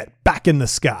 let's get back in the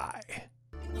sky.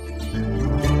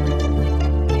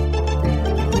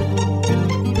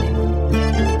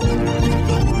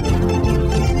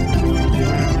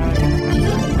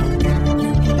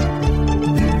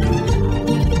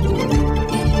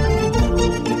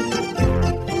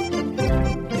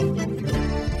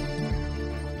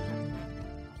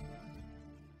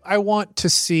 I want to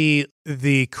see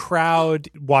the crowd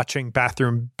watching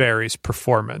Bathroom Barry's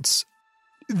performance.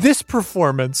 This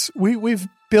performance, we've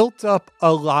built up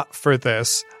a lot for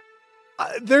this.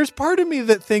 There's part of me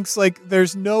that thinks like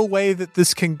there's no way that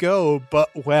this can go but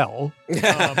well.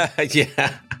 Yeah.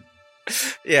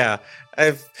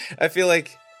 I feel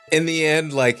like in the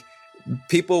end, like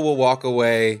people will walk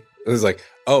away. It was like,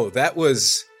 oh,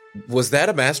 was that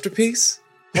a masterpiece?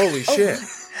 Holy shit.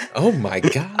 Oh my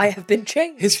God. I have been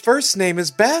changed. His first name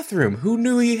is Bathroom. Who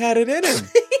knew he had it in him?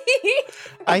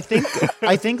 I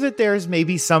think that there's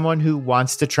maybe someone who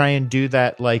wants to try and do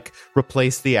that, like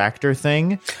replace the actor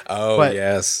thing. Oh,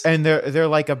 yes. And they're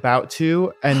like about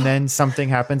to, and then something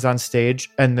happens on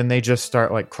stage, and then they just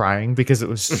start like crying because it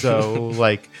was so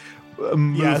like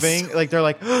moving. Yes. Like they're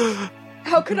like,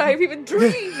 how could I have even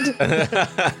dreamed?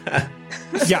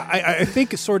 Yeah, I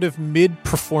think sort of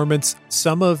mid-performance,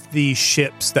 some of the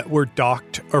ships that were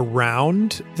docked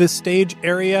around the stage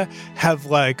area have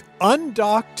like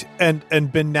undocked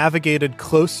and been navigated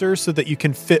closer so that you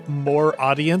can fit more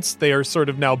audience. They are sort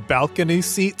of now balcony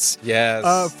seats.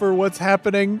 Yes. For what's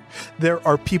happening. There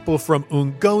are people from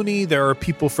Ungoni. There are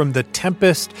people from the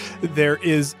Tempest. There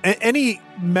is any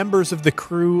members of the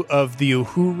crew of the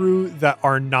Uhuru that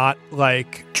are not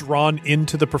like drawn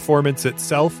into the performance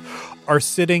itself are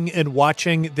sitting and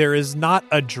watching. There is not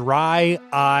a dry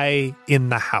eye in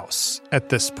the house at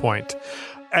this point.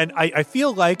 And I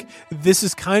feel like this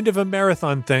is kind of a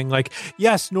marathon thing. Like,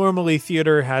 yes, normally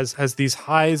theater has these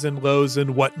highs and lows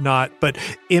and whatnot, but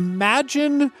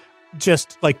imagine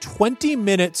just like 20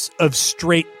 minutes of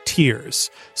straight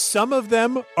tears. Some of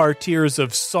them are tears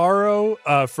of sorrow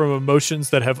from emotions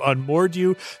that have unmoored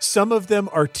you. Some of them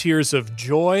are tears of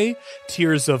joy,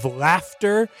 tears of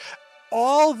laughter.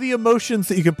 All the emotions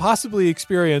that you can possibly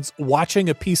experience watching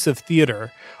a piece of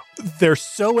theater. They're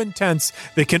so intense,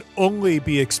 they can only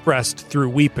be expressed through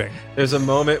weeping. There's a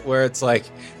moment where it's like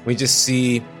we just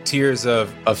see tears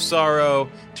of sorrow,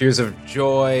 tears of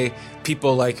joy,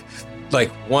 people like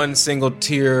one single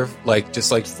tear, like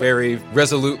just like very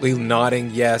resolutely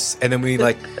nodding yes, and then we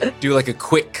like do like a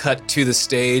quick cut to the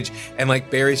stage, and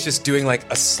like Barry's just doing like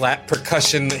a slap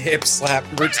percussion hip slap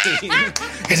routine.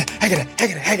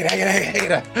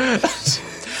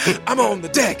 I'm on the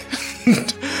deck.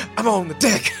 I'm on the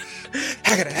deck.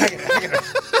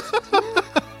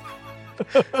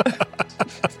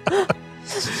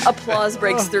 Applause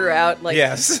breaks throughout, like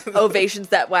yes. ovations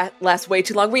that last way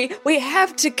too long. We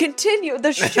have to continue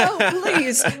the show,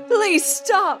 please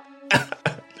stop.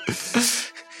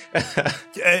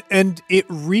 And it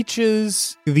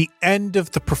reaches the end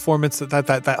of the performance,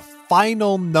 that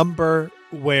final number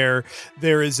where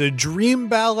there is a dream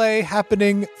ballet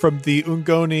happening from the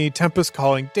Ungoni Tempest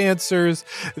calling dancers.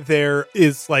 There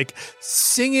is like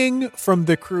singing from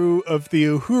the crew of the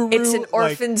Uhuru. It's an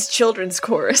orphans children's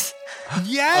chorus.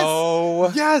 Yes.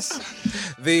 Oh yes.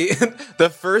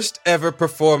 The first ever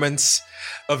performance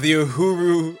of the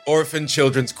Uhuru Orphan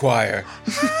Children's Choir.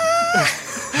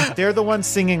 They're the ones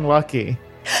singing Lucky.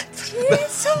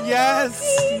 Yes.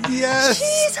 Yes.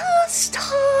 She's a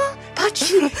star, but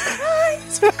she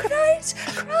cries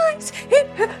in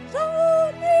her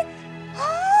lonely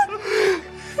heart.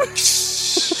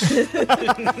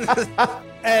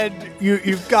 And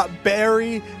you've got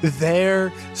Barry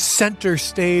there, center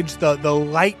stage. The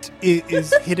light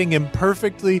is hitting him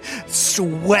perfectly.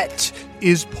 Sweat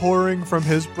is pouring from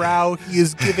his brow. He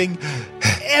is giving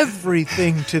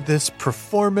everything to this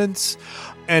performance.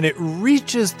 And it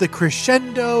reaches the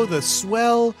crescendo, the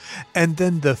swell, and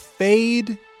then the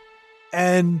fade.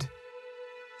 And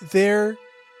there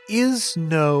is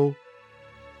no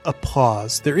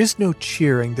applause. There is no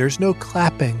cheering. There's no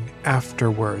clapping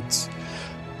afterwards.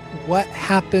 What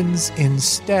happens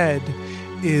instead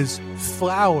is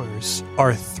flowers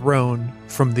are thrown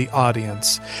from the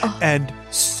audience. Oh. And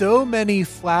so many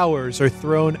flowers are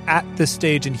thrown at the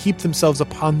stage and heap themselves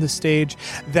upon the stage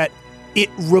that it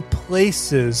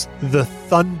replaces the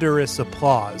thunderous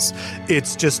applause.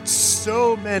 It's just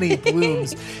so many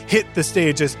blooms hit the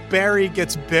stage as Barry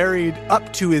gets buried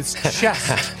up to his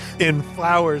chest in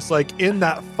flowers, like in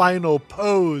that final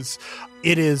pose.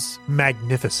 It is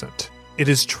magnificent. It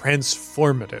is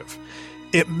transformative.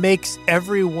 It makes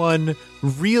everyone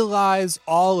realize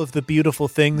all of the beautiful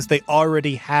things they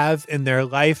already have in their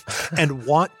life and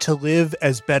want to live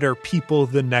as better people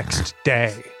the next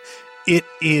day. It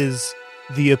is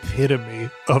the epitome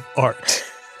of art.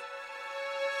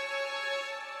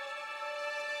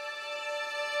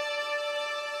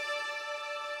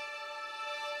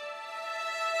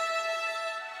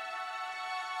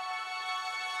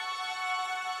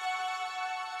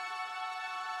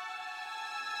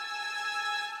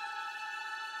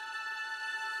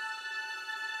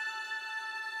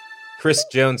 Chris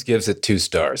Jones gives it 2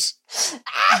 stars.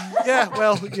 Yeah,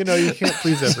 well, you can't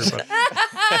please everybody.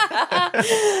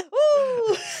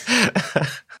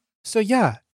 So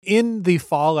yeah, in the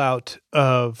fallout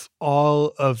of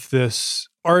all of this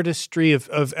artistry,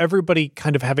 of everybody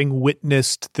kind of having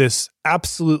witnessed this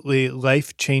absolutely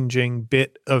life-changing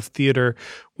bit of theater,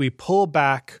 we pull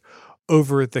back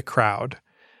over the crowd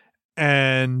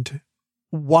and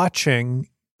watching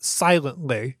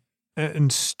silently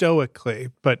and stoically,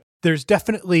 but there's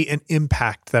definitely an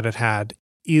impact that it had,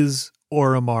 is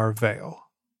Oromar Vale.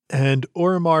 And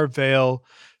Oromar Vale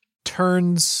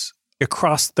turns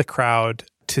across the crowd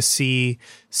to see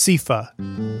Sifa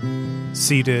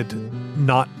seated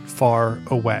not far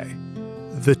away.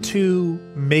 The two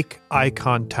make eye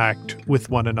contact with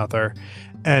one another,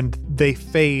 and they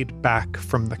fade back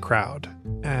from the crowd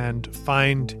and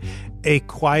find a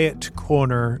quiet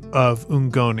corner of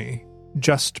Ungoni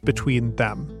just between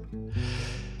them.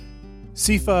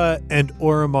 Sifa and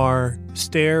Oromar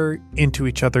stare into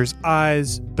each other's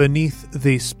eyes beneath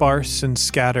the sparse and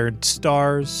scattered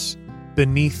stars,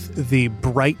 beneath the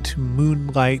bright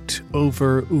moonlight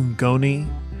over Ungoni,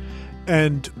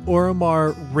 and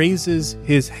Oromar raises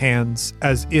his hands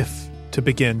as if to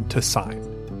begin to sign,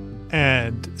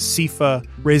 and Sifa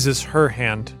raises her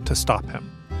hand to stop him.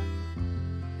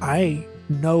 I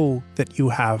know that you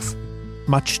have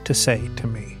much to say to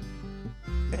me,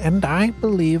 and I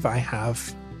believe I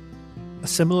have a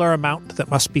similar amount that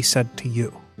must be said to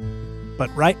you.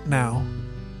 But right now,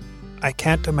 I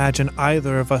can't imagine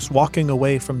either of us walking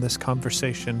away from this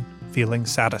conversation feeling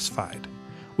satisfied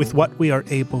with what we are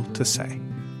able to say.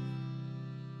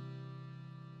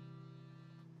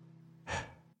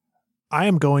 I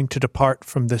am going to depart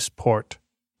from this port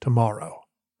tomorrow,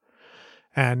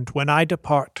 and when I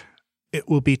depart, it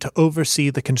will be to oversee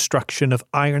the construction of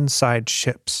Ironside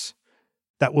ships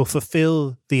that will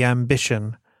fulfill the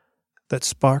ambition that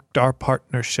sparked our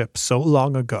partnership so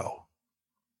long ago.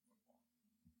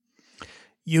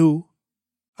 You,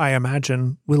 I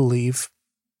imagine, will leave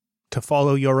to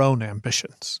follow your own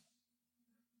ambitions.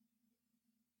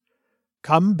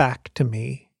 Come back to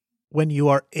me when you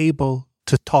are able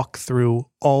to talk through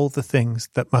all the things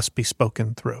that must be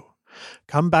spoken through.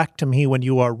 Come back to me when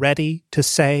you are ready to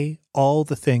say all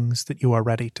the things that you are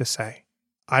ready to say.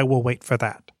 I will wait for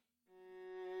that.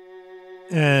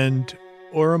 And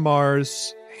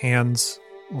Oromar's hands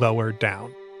lower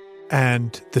down,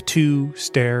 and the two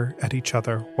stare at each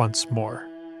other once more.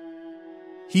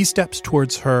 He steps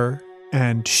towards her,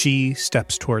 and she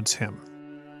steps towards him.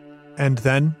 And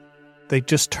then they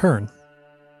just turn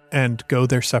and go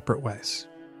their separate ways.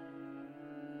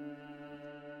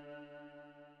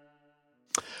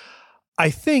 I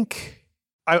think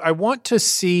I want to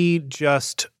see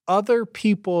just other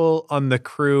people on the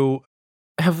crew.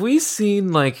 Have we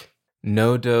seen like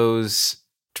Nodo's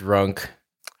drunk?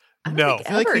 No. I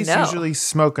feel like he's usually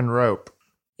smoking rope.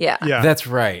 Yeah. That's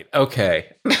right.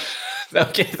 Okay.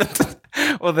 Okay.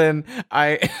 Well, then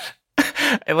I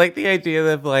like the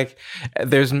idea of like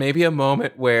there's maybe a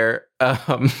moment where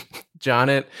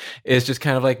Jonnet is just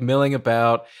kind of like milling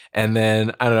about, and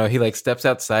then I don't know, he like steps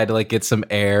outside to like get some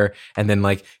air, and then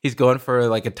like he's going for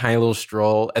like a tiny little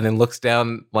stroll, and then looks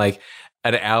down like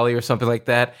an alley or something like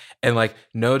that, and like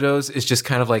Nodo's is just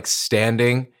kind of like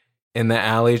standing in the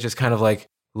alley, just kind of like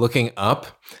looking up,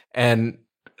 and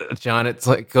Jonnet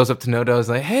like goes up to Nodo's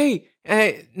like, hey,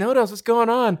 Nodo's, what's going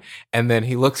on? And then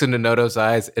he looks into Nodo's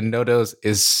eyes, and Nodo's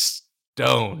is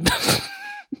stoned.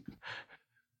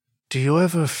 Do you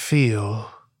ever feel,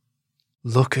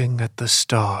 looking at the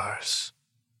stars,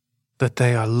 that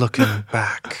they are looking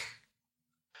back?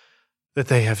 That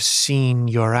they have seen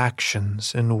your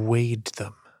actions and weighed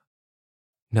them?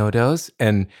 Nodo's?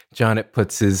 And Jonnet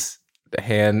puts his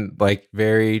hand like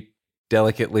very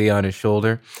delicately on his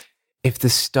shoulder. If the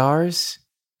stars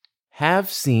have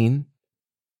seen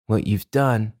what you've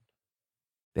done,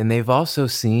 then they've also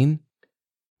seen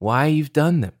why you've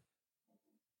done them.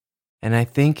 And I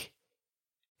think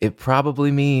it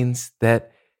probably means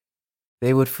that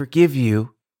they would forgive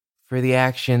you for the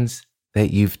actions that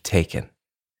you've taken.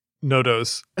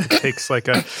 Nodo's takes like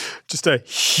just a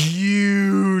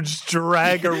huge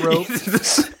drag of rope.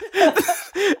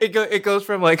 It goes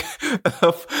from like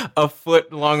a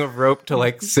foot long of rope to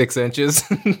like 6 inches.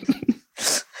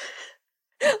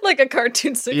 Like a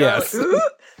cartoon cigar. Yes.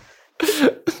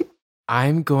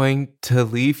 I'm going to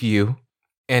leave you,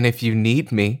 and if you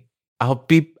need me, I'll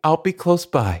be close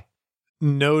by.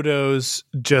 Nodo's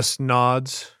just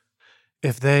nods.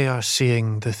 If they are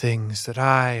seeing the things that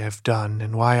I have done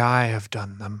and why I have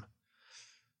done them,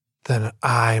 then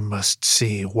I must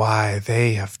see why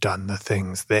they have done the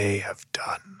things they have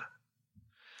done.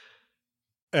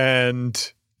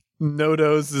 And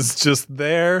Nodo's is just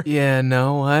there. Yeah,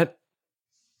 know what?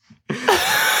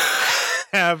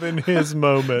 Having his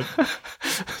moment.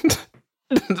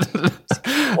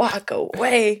 Walk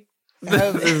away.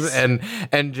 and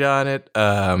Jonnet,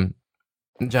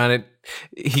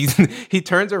 he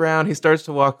turns around, he starts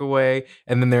to walk away,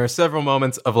 and then there are several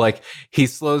moments of like he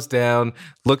slows down,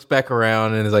 looks back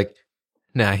around, and is like,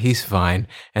 "Nah, he's fine."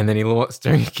 And then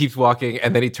he keeps walking,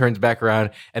 and then he turns back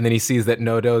around, and then he sees that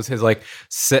Nodo's is like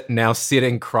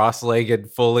sitting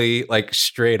cross-legged, fully like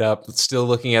straight up, still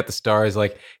looking at the stars,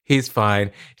 like he's fine.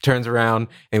 He turns around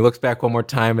and he looks back one more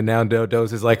time, and now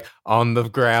Nodo's is like on the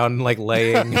ground, like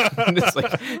laying. It's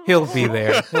like he'll be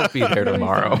there. He'll be there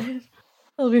tomorrow.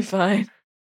 He'll be fine.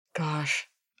 Gosh.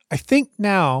 I think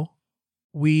now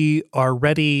we are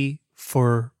ready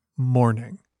for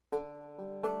morning.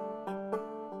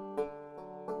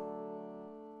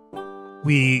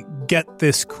 we get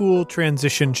this cool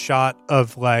transition shot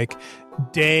of like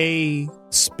day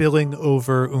spilling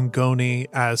over Ungoni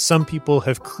as some people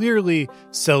have clearly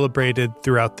celebrated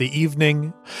throughout the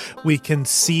evening. We can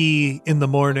see in the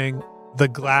morning the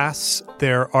glass.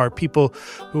 There are people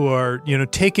who are,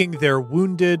 taking their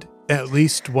wounded, at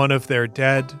least one of their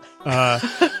dead,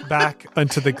 back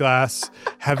onto the glass,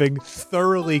 having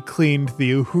thoroughly cleaned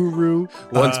the Uhuru.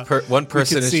 One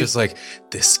person is just like,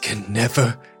 this can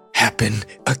never happen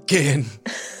again.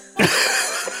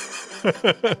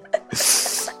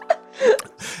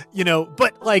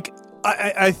 But like,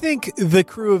 I think the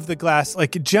crew of the glass,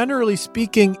 like generally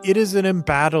speaking, it is an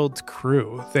embattled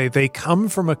crew. They come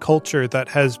from a culture that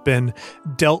has been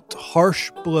dealt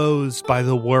harsh blows by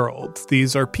the world.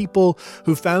 These are people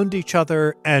who found each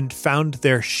other and found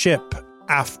their ship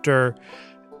after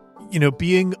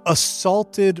being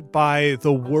assaulted by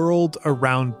the world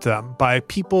around them, by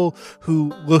people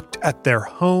who looked at their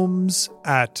homes,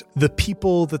 at the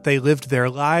people that they lived their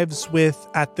lives with,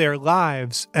 at their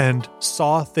lives, and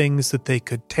saw things that they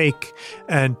could take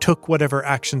and took whatever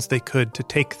actions they could to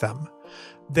take them.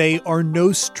 They are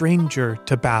no stranger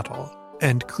to battle,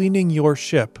 and cleaning your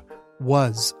ship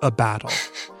was a battle.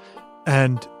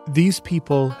 And these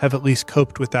people have at least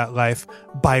coped with that life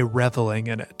by reveling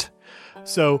in it.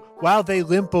 So while they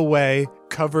limp away,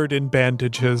 covered in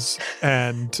bandages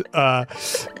and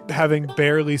having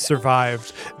barely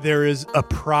survived, there is a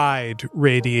pride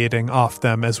radiating off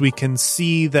them as we can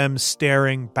see them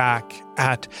staring back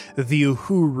at the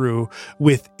Uhuru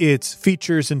with its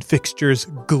features and fixtures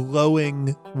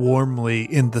glowing warmly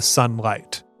in the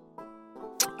sunlight.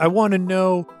 I want to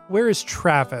know, where is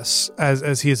Travis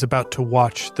as he is about to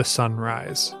watch the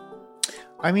sunrise?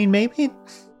 I mean,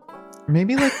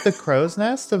 maybe like the crow's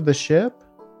nest of the ship.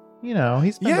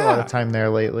 He's spent a lot of time there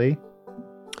lately.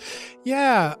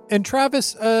 Yeah. And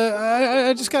Travis,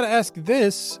 I just got to ask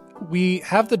this. We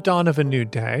have the dawn of a new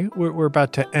day. We're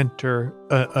about to enter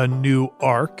a new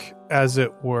arc, as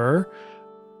it were.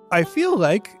 I feel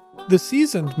like the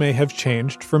seasons may have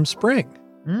changed from spring.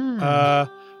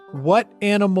 What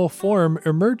animal form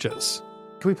emerges?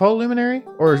 Can we pull a luminary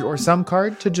or some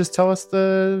card to just tell us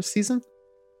the season?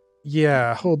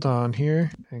 Yeah, hold on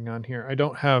here. Hang on here. I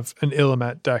don't have an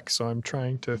Illimat deck, so I'm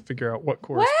trying to figure out what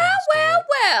corresponds to what.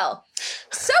 Well.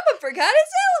 Someone forgot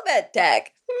his Illimat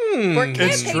deck. For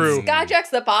campaign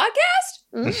Skyjacks the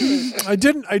podcast?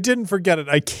 I didn't forget it.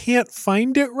 I can't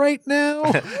find it right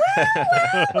now.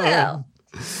 Well.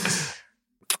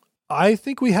 I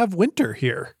think we have winter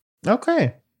here.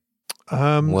 Okay.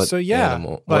 So yeah,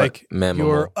 animal? like What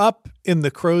you're up in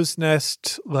the crow's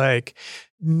nest, like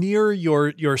near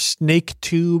your snake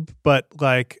tube, but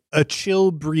like a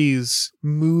chill breeze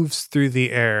moves through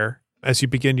the air as you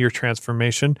begin your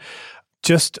transformation.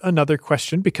 Just another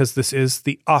question, because this is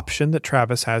the option that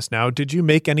Travis has now. Did you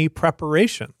make any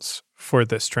preparations for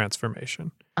this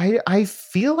transformation? I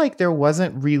feel like there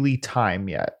wasn't really time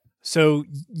yet. So,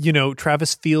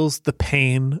 Travis feels the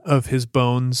pain of his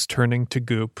bones turning to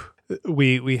goop.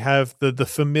 We have the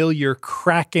familiar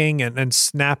cracking and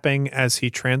snapping as he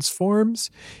transforms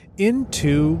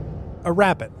into a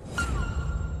rabbit.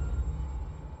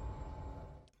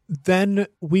 Then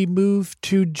we move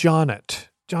to Jonnet.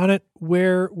 Jonnet,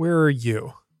 where are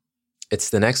you? It's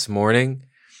the next morning.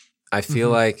 I feel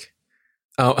like,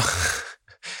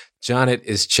 Jonnet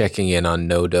is checking in on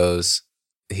Nodos.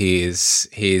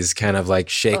 He's kind of like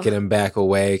shaking him back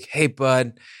awake. Hey,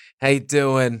 bud, how you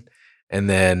doing? And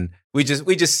then we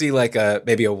just see like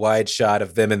maybe a wide shot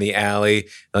of them in the alley.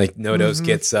 Like Nodos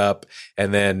gets up,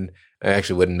 and then it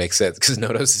actually wouldn't make sense because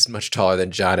Nodos is much taller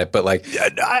than Jonnet. But like,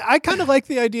 I kind of like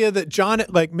the idea that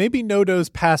Jonnet, like maybe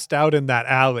Nodos passed out in that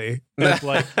alley, and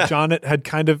like Jonnet had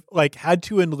kind of like had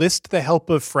to enlist the help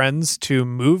of friends to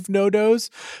move Nodos,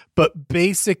 but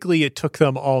basically it took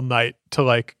them all night to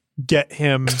like get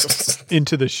him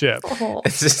into the ship.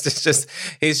 It's just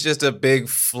he's just a big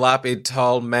floppy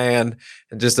tall man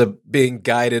and just being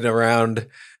guided around.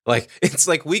 Like it's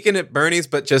like Weekend at Bernie's,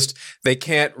 but just they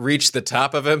can't reach the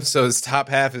top of him, so his top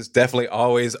half is definitely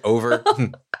always over.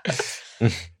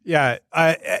 Yeah,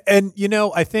 and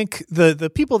I think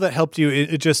the people that helped you,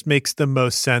 it just makes the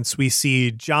most sense. We see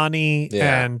Johnny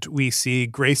and we see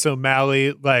Grace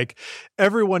O'Malley. Like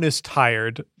everyone is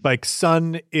tired. Like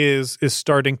sun is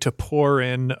starting to pour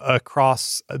in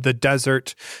across the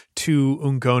desert to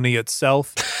Ungoni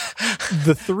itself.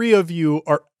 The three of you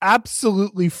are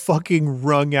absolutely fucking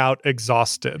wrung out,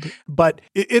 exhausted. But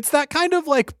it's that kind of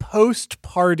like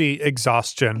post-party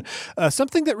exhaustion,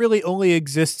 something that really only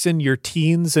exists in your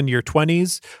teens and your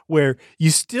 20s, where you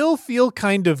still feel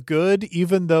kind of good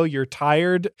even though you're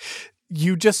tired.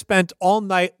 you just spent all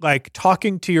night like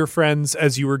talking to your friends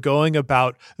as you were going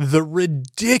about the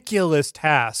ridiculous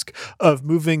task of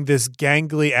moving this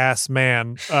gangly ass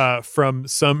man from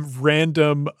some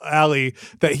random alley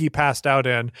that he passed out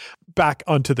in back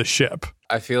onto the ship.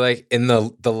 I feel like in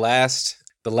the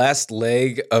last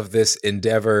leg of this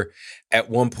endeavor, at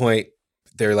one point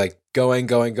they're like going,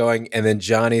 and then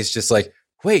Johnny's just like,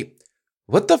 wait,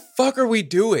 what the fuck are we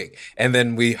doing? And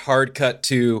then we hard cut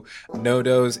to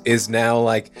Nodos is now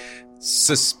like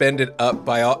suspended up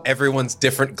by everyone's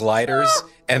different gliders,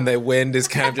 and the wind is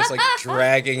kind of just like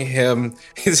dragging him.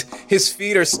 His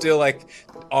feet are still like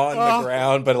on the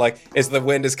ground, but like as the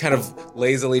wind is kind of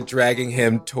lazily dragging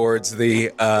him towards the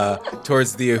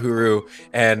Uhuru,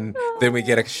 and then we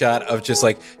get a shot of just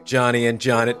like Johnny and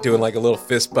Jonnet doing like a little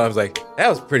fist bump. Like, that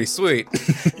was pretty sweet.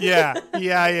 Yeah.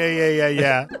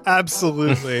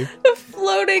 Absolutely.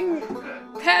 Floating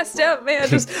passed out man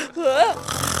just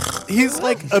He's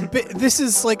like a bit. This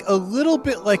is like a little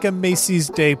bit like a Macy's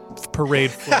Day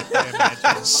Parade float. I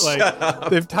imagine. Like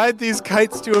they've tied these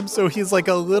kites to him, so he's like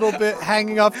a little bit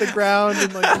hanging off the ground,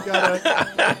 and like you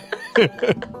gotta.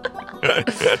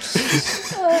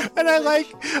 And I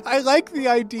like the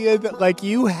idea that like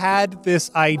you had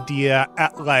this idea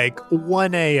at like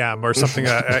 1 a.m. or something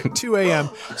at 2 a.m.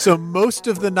 So most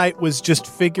of the night was just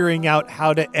figuring out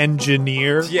how to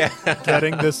engineer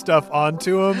getting this stuff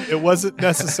onto him. It wasn't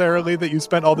necessarily that you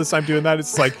spent all this time doing that.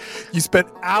 It's like you spent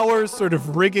hours sort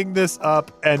of rigging this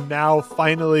up, and now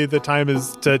finally the time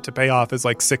is to pay off is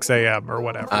like 6 a.m. or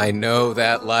whatever. I know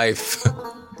that life.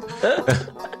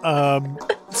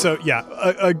 So yeah,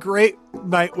 a great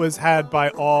night was had by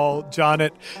all.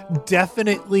 Jonnet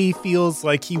definitely feels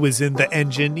like he was in the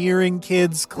engineering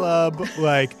kids club.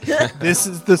 Like this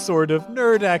is the sort of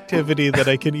nerd activity that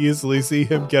I can easily see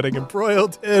him getting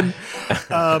embroiled in.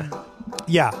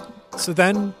 Yeah. So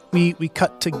then we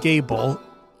cut to Gable.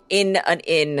 In an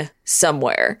inn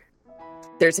somewhere.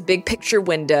 There's a big picture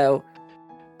window.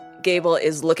 Gable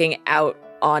is looking out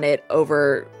on it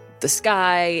over the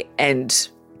sky and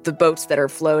the boats that are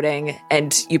floating,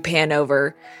 and you pan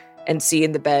over and see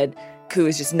in the bed Ku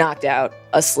is just knocked out,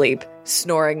 asleep,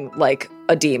 snoring like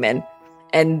a demon.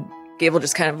 And Gable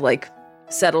just kind of like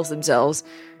settles themselves,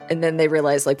 and then they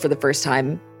realize like for the first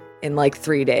time in like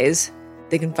 3 days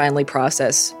they can finally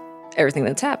process everything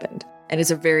that's happened. And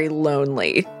it's a very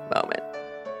lonely moment.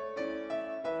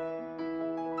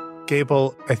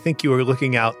 Gable, I think you were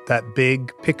looking out that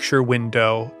big picture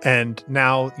window, and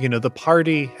now, the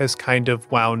party has kind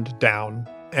of wound down,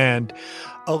 and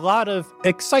a lot of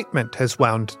excitement has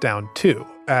wound down too,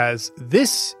 as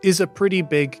this is a pretty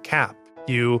big cap.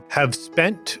 You have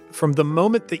spent, from the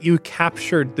moment that you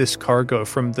captured this cargo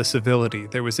from the civility,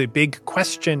 there was a big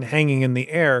question hanging in the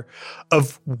air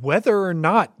of whether or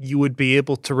not you would be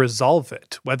able to resolve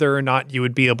it, whether or not you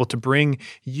would be able to bring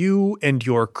you and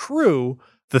your crew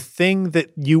the thing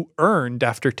that you earned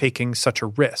after taking such a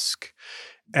risk.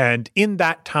 And in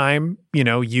that time,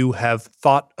 you have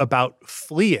thought about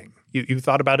fleeing. You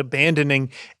thought about abandoning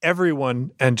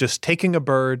everyone and just taking a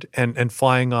bird and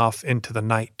flying off into the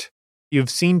night. You've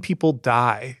seen people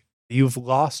die. You've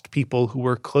lost people who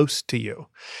were close to you.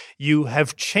 You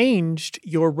have changed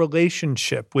your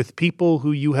relationship with people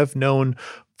who you have known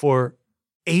for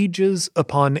ages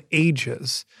upon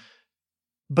ages.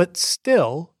 But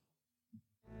still,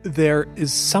 there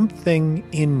is something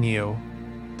in you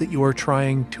that you are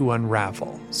trying to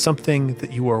unravel, something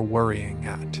that you are worrying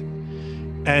at.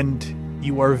 And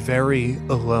you are very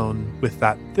alone with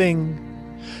that thing,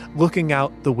 looking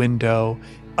out the window,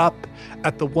 up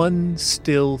at the one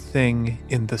still thing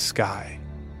in the sky,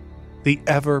 the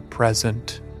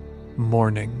ever-present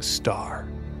morning star.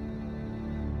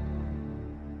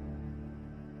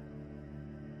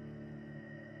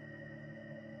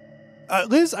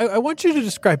 Liz, I want you to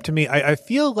describe to me, I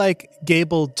feel like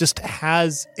Gable just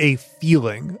has a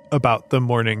feeling about the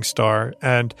morning star,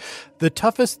 and the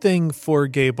toughest thing for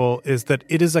Gable is that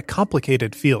it is a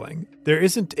complicated feeling. There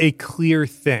isn't a clear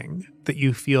thing that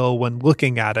you feel when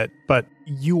looking at it, but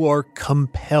you are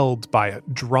compelled by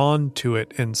it, drawn to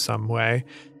it in some way.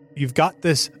 You've got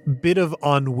this bit of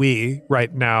ennui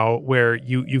right now where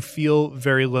you feel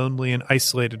very lonely and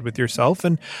isolated with yourself.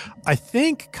 And I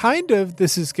think kind of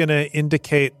this is going to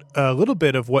indicate a little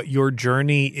bit of what your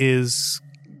journey is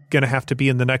going to have to be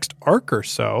in the next arc or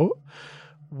so.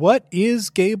 What is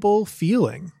Gable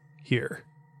feeling here?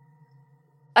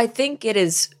 I think it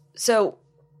is. So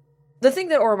the thing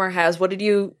that Ormar has, what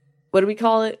do we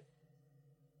call it?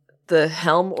 The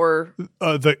helm or?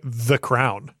 The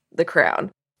crown. The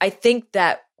crown. I think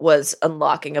that was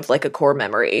unlocking of like a core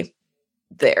memory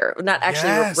there. Not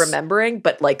actually remembering,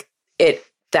 but like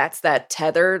that's that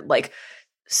tether. Like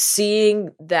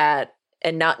seeing that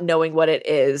and not knowing what it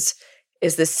is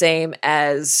the same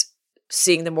as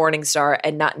seeing the morning star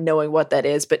and not knowing what that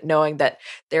is, but knowing that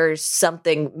there's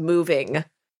something moving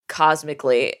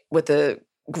cosmically with a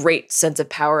great sense of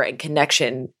power and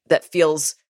connection that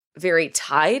feels very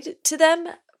tied to them,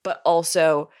 but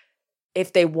also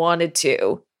if they wanted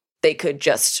to, they could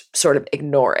just sort of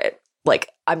ignore it. Like,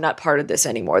 I'm not part of this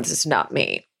anymore. This is not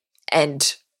me.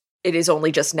 And it is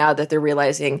only just now that they're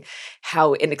realizing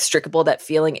how inextricable that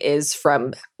feeling is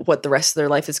from what the rest of their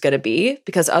life is going to be.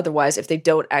 Because otherwise, if they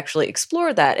don't actually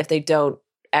explore that, if they don't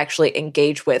actually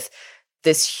engage with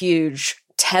this huge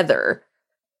tether,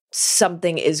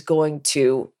 something is going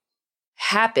to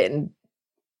happen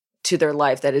to their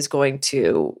life that is going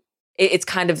to, it's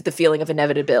kind of the feeling of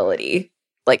inevitability.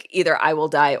 Like either I will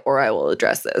die or I will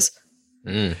address this.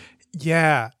 Mm.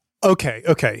 Yeah.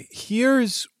 Okay.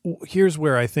 Here's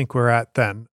where I think we're at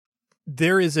then.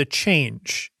 There is a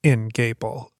change in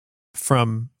Gable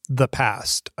from the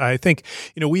past. I think,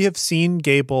 we have seen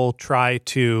Gable try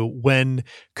to, when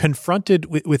confronted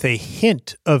with a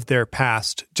hint of their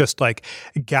past, just like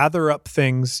gather up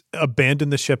things, abandon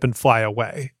the ship and fly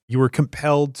away. You were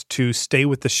compelled to stay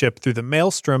with the ship through the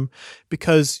maelstrom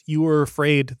because you were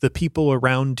afraid the people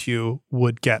around you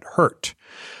would get hurt.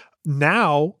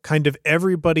 Now, kind of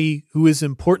everybody who is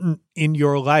important in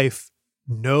your life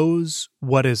knows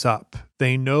what is up.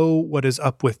 They know what is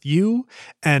up with you,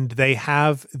 and they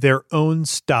have their own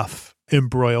stuff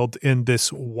embroiled in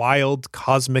this wild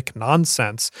cosmic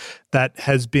nonsense that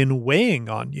has been weighing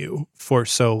on you for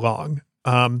so long.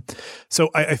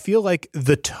 So I feel like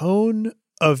the tone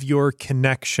of your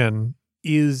connection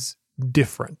is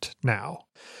different now.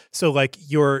 So like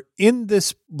you're in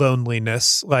this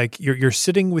loneliness, like you're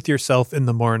sitting with yourself in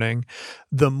the morning.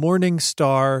 The morning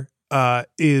star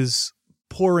is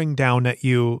pouring down at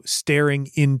you, staring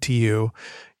into you.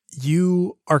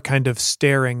 You are kind of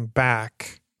staring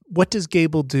back. What does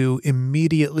Gable do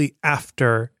immediately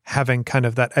after having kind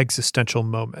of that existential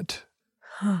moment?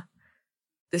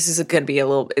 This is going to be a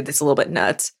little bit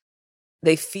nuts.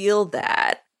 They feel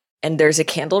that, and there's a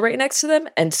candle right next to them,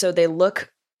 and so they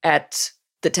look at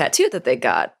the tattoo that they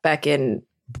got back in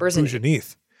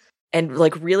Burzenith. And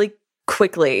like really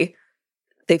quickly,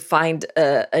 they find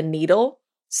a needle,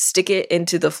 stick it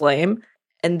into the flame,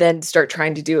 and then start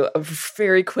trying to do a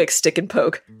very quick stick and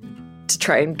poke to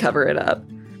try and cover it up.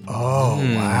 Oh,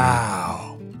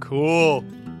 wow. Cool.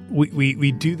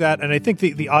 We do that, and I think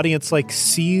the audience like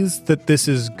sees that this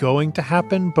is going to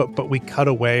happen, but we cut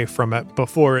away from it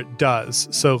before it does.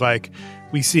 So like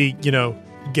we see,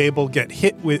 Gable get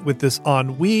hit with this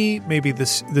ennui, maybe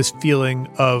this feeling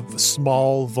of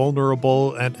small,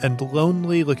 vulnerable, and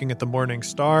lonely looking at the morning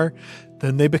star.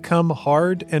 Then they become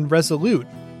hard and resolute,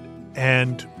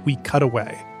 and we cut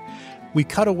away. We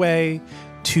cut away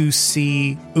to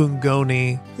see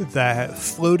Ungoni, the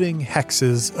floating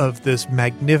hexes of this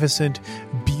magnificent,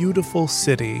 beautiful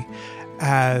city,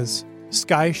 as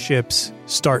sky ships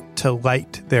start to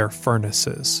light their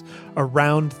furnaces.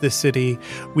 Around the city,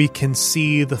 we can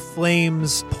see the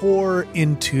flames pour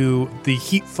into the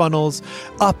heat funnels,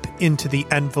 up into the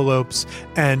envelopes,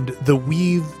 and the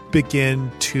weave begin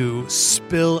to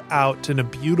spill out in a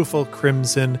beautiful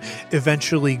crimson,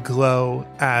 eventually glow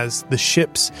as the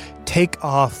ships take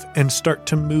off and start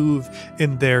to move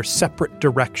in their separate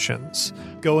directions,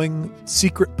 going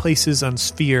secret places on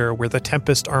Sphere where the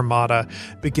Tempest Armada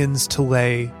begins to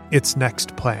lay its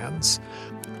next plans.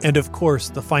 And of course,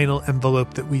 the final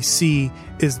envelope that we see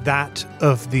is that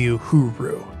of the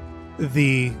Uhuru.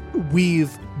 The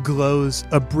weave glows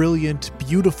a brilliant,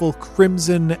 beautiful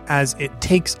crimson as it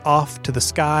takes off to the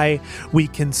sky. We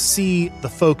can see the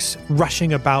folks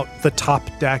rushing about the top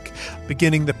deck,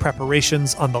 beginning the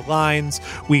preparations on the lines.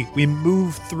 We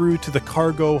move through to the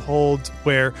cargo hold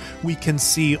where we can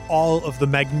see all of the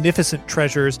magnificent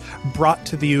treasures brought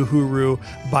to the Uhuru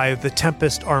by the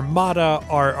Tempest Armada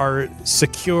are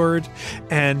secured.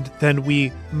 And then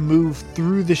we move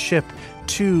through the ship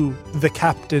to the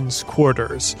captain's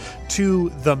quarters, to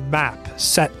the map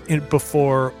set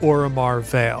before Oromar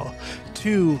Vale,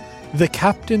 to the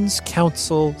captain's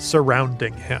council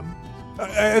surrounding him.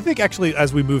 I think actually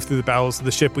as we move through the bowels of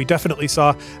the ship, we definitely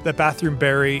saw that Bathroom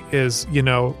Barry is,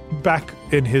 back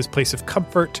in his place of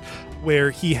comfort,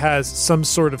 where he has some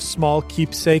sort of small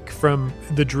keepsake from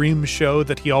the dream show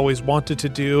that he always wanted to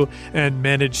do and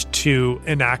managed to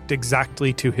enact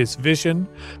exactly to his vision.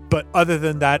 But other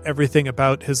than that, everything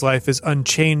about his life is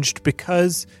unchanged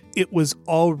because it was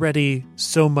already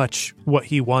so much what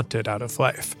he wanted out of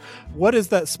life. What is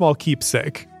that small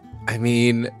keepsake? I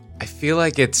mean, I feel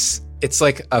like it's it's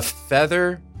like a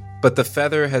feather, but the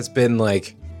feather has been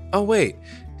like, oh wait,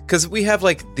 because we have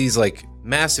like these like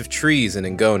massive trees in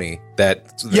Ngoni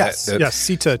that Yes,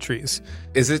 Sita trees.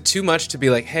 Is it too much to be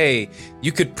like, hey,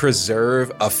 you could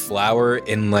preserve a flower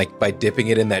in like by dipping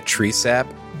it in that tree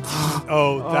sap?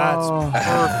 Oh, that's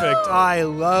perfect. I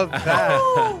love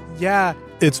that. Yeah,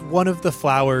 it's one of the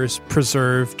flowers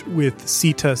preserved with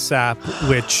Sita sap,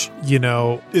 which, you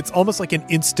know, it's almost like an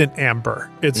instant amber.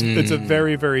 It's a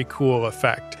very, very cool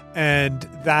effect. And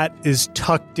that is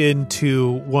tucked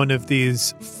into one of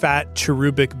these fat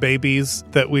cherubic babies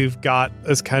that we've got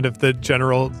as kind of the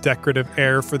general decorative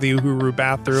air for the Uhuru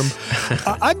bathroom.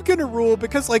 I'm going to rule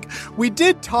because, like, we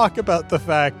did talk about the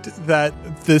fact that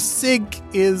the sink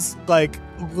is like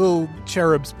little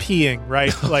cherubs peeing,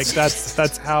 right? Like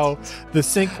that's how the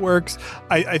sink works.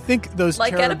 I think those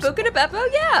like cherubs, at a Book and a Beppo,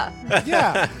 yeah.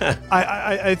 yeah.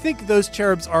 I think those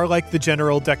cherubs are like the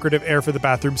general decorative air for the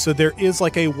bathroom. So there is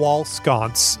like a wall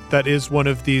sconce that is one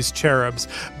of these cherubs.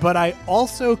 But I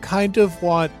also kind of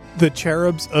want the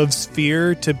cherubs of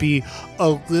Sphere to be a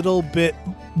little bit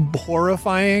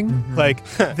horrifying. Mm-hmm. Like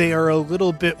they are a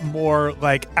little bit more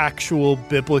like actual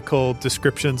biblical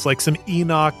descriptions, like some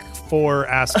Enoch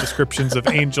 4-ass descriptions of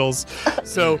angels.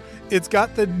 So it's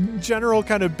got the general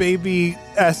kind of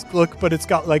baby-esque look, but it's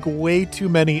got like way too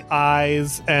many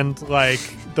eyes, and like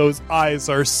those eyes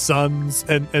are suns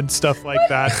and stuff like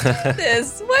that.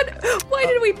 Why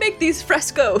did we make these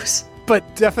frescoes?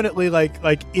 But definitely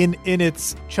like in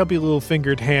its chubby little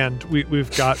fingered hand,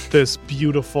 we've got this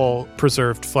beautiful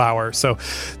preserved flower. So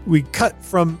we cut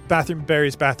from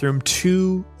Barry's bathroom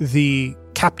to the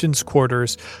captain's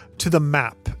quarters to the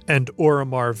map and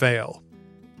Oromar Vale.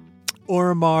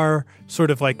 Oromar sort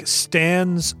of like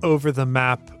stands over the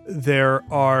map. There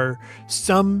are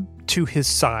some to his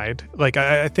side. Like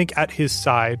I think at his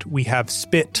side we have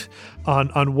Spit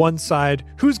on one side.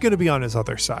 Who's going to be on his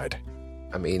other side?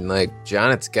 I mean, like,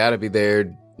 Jonet's got to be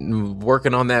there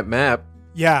working on that map.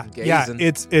 Yeah, gazing.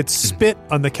 yeah. It's Spit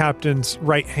on the captain's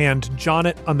right hand,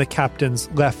 Jonet on the captain's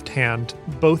left hand,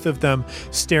 both of them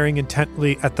staring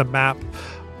intently at the map.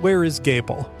 Where is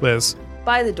Gable, Liz?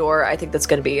 By the door. I think that's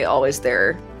going to be always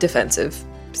their defensive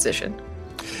position.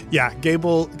 Yeah,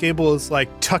 Gable is like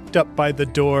tucked up by the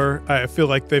door. I feel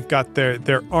like they've got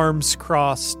their arms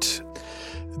crossed.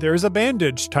 There's a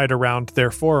bandage tied around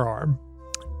their forearm.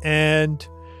 And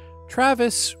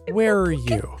Travis, where are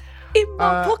you? In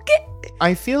my pocket.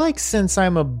 I feel like since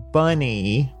I'm a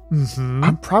bunny,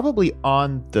 I'm probably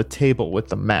on the table with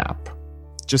the map,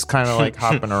 just kind of like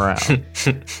hopping around.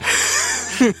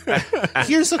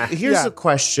 Here's a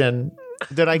question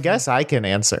that I guess I can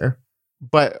answer,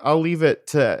 but I'll leave it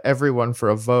to everyone for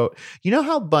a vote. You know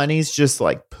how bunnies just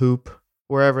like poop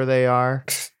wherever they are?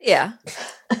 Yeah.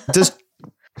 Does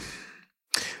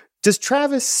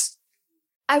Travis?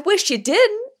 I wish you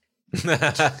didn't.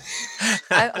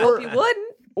 I hope you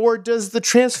wouldn't. Or does the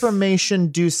transformation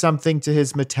do something to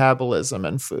his metabolism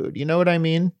and food? You know what I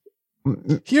mean?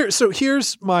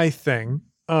 Here's my thing.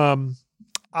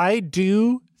 I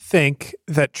do think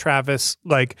that Travis,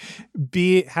 like,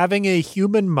 having a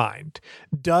human mind,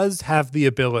 does have the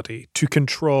ability to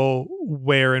control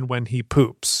where and when he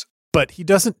poops, but he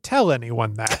doesn't tell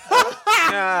anyone that.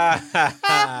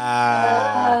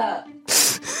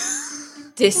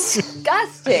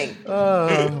 Disgusting.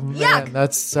 Oh man, Yuck.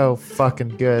 That's so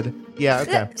fucking good. Yeah,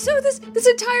 okay. So this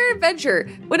entire adventure,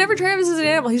 whenever Travis is an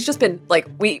animal, he's just been like,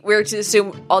 we're to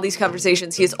assume all these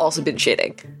conversations, he has also been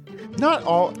shitting. Not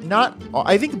all.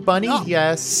 I think Bunny,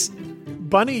 yes.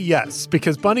 Bunny, yes,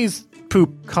 because bunnies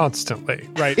poop constantly,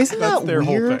 right? Isn't That's that their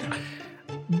weird? whole thing.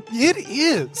 It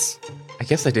is. I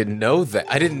guess I didn't know that.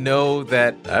 I didn't know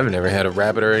that. I've never had a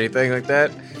rabbit or anything like that.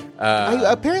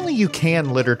 Apparently you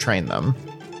can litter train them,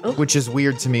 which is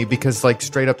weird to me because, like,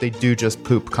 straight up they do just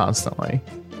poop constantly.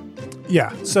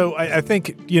 Yeah, so I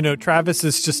think, Travis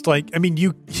is just like, I mean,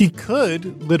 he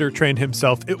could litter train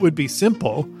himself. It would be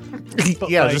simple.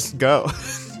 Yeah, like, just go.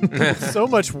 so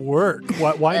much work.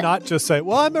 Why not just say,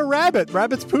 well, I'm a rabbit.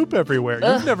 Rabbits poop everywhere.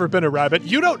 You've never been a rabbit.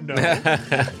 You don't know.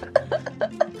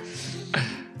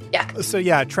 Yeah. So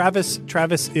yeah, Travis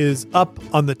is up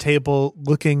on the table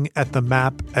looking at the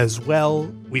map as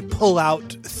well. We pull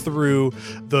out through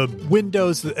the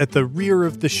windows at the rear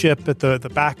of the ship, at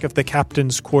the back of the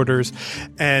captain's quarters,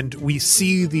 and we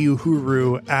see the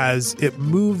Uhuru as it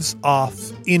moves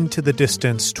off into the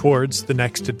distance towards the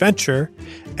next adventure.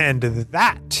 And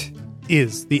that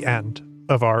is the end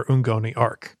of our Ungoni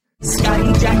arc.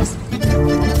 Scotty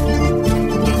Jackson.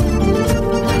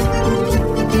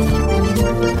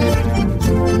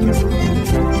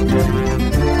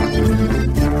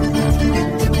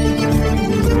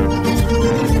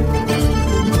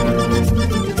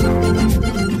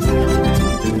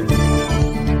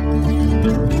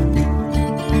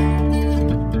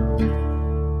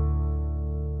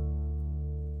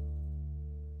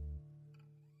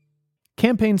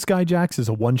 Campaign Skyjacks is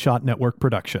a one-shot network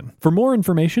production. For more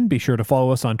information, be sure to follow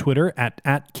us on Twitter at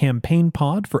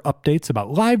 @CampaignPod for updates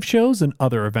about live shows and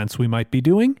other events we might be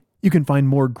doing. You can find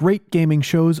more great gaming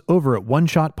shows over at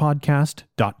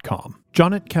oneshotpodcast.com.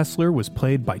 Jonnet Kessler was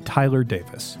played by Tyler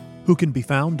Davis, who can be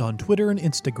found on Twitter and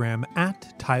Instagram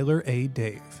at Tyler A.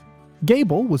 Dave.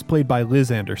 Gable was played by Liz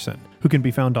Anderson, who can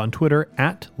be found on Twitter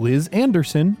at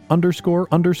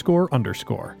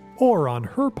LizAnderson____, or on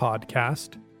her podcast,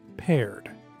 Paired.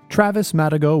 Travis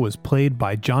Madigo was played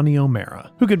by Johnny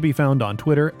O'Mara, who can be found on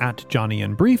Twitter at Johnny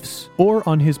in Briefs, or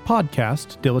on his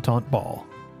podcast, Dilettante Ball.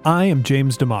 I am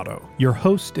James D'Amato, your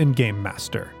host and game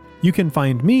master. You can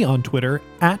find me on Twitter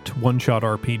at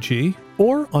OneShotRPG,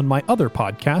 or on my other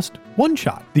podcast, One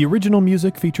Shot. The original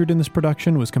music featured in this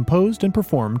production was composed and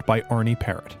performed by Arnie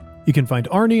Parrott. You can find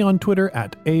Arnie on Twitter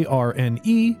at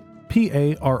ARNEPARROTT,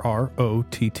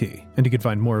 and you can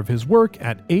find more of his work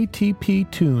at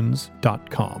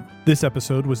atptunes.com. This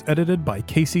episode was edited by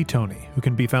Casey Toney, who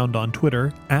can be found on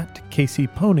Twitter at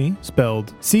CaseyPoney,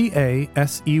 spelled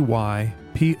CASEYPONEY,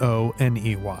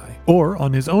 or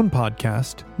on his own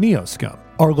podcast, Neoscum.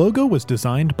 Our logo was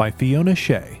designed by Fiona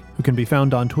Shea, who can be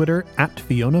found on Twitter at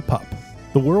FionaPup.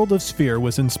 The world of Sphere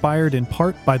was inspired in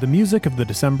part by the music of the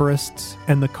Decemberists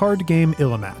and the card game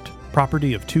Illimat,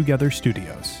 property of Together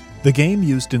Studios. The game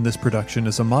used in this production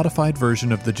is a modified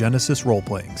version of the Genesis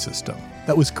role-playing system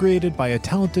that was created by a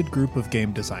talented group of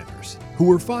game designers who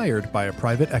were fired by a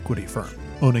private equity firm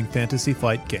owning Fantasy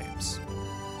Flight Games.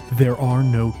 There are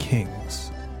no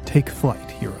kings. Take flight,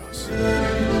 heroes.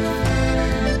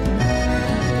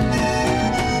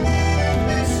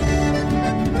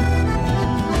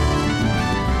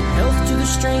 Health to the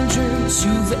strangers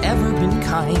who've ever been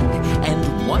kind,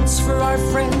 and once for our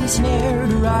friends ne'er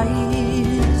to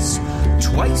rise.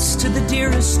 Twice to the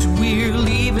dearest we're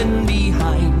leaving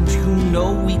behind, who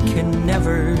know we can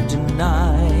never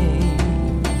deny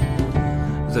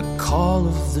the call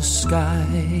of the sky.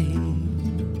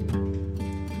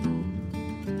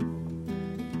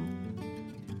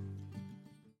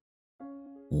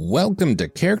 Welcome to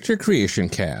Character Creation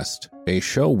Cast, a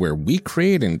show where we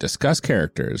create and discuss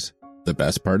characters, the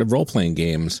best part of role-playing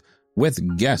games,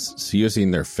 with guests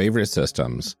using their favorite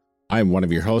systems. I'm one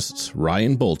of your hosts,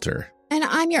 Ryan Bolter. And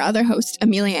I'm your other host,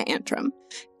 Amelia Antrim.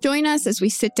 Join us as we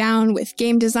sit down with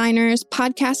game designers,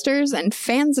 podcasters, and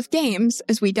fans of games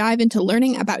as we dive into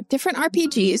learning about different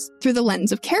RPGs through the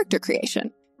lens of character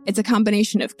creation. It's a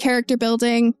combination of character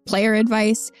building, player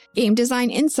advice, game design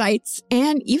insights,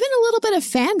 and even a little bit of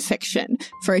fan fiction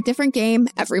for a different game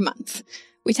every month.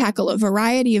 We tackle a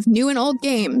variety of new and old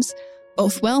games,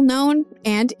 both well-known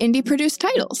and indie-produced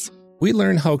titles. We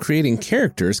learn how creating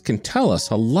characters can tell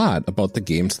us a lot about the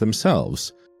games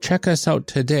themselves. Check us out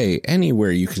today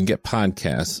anywhere you can get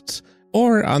podcasts,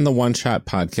 or on the One Shot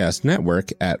Podcast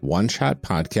Network at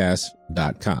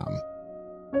oneshotpodcast.com.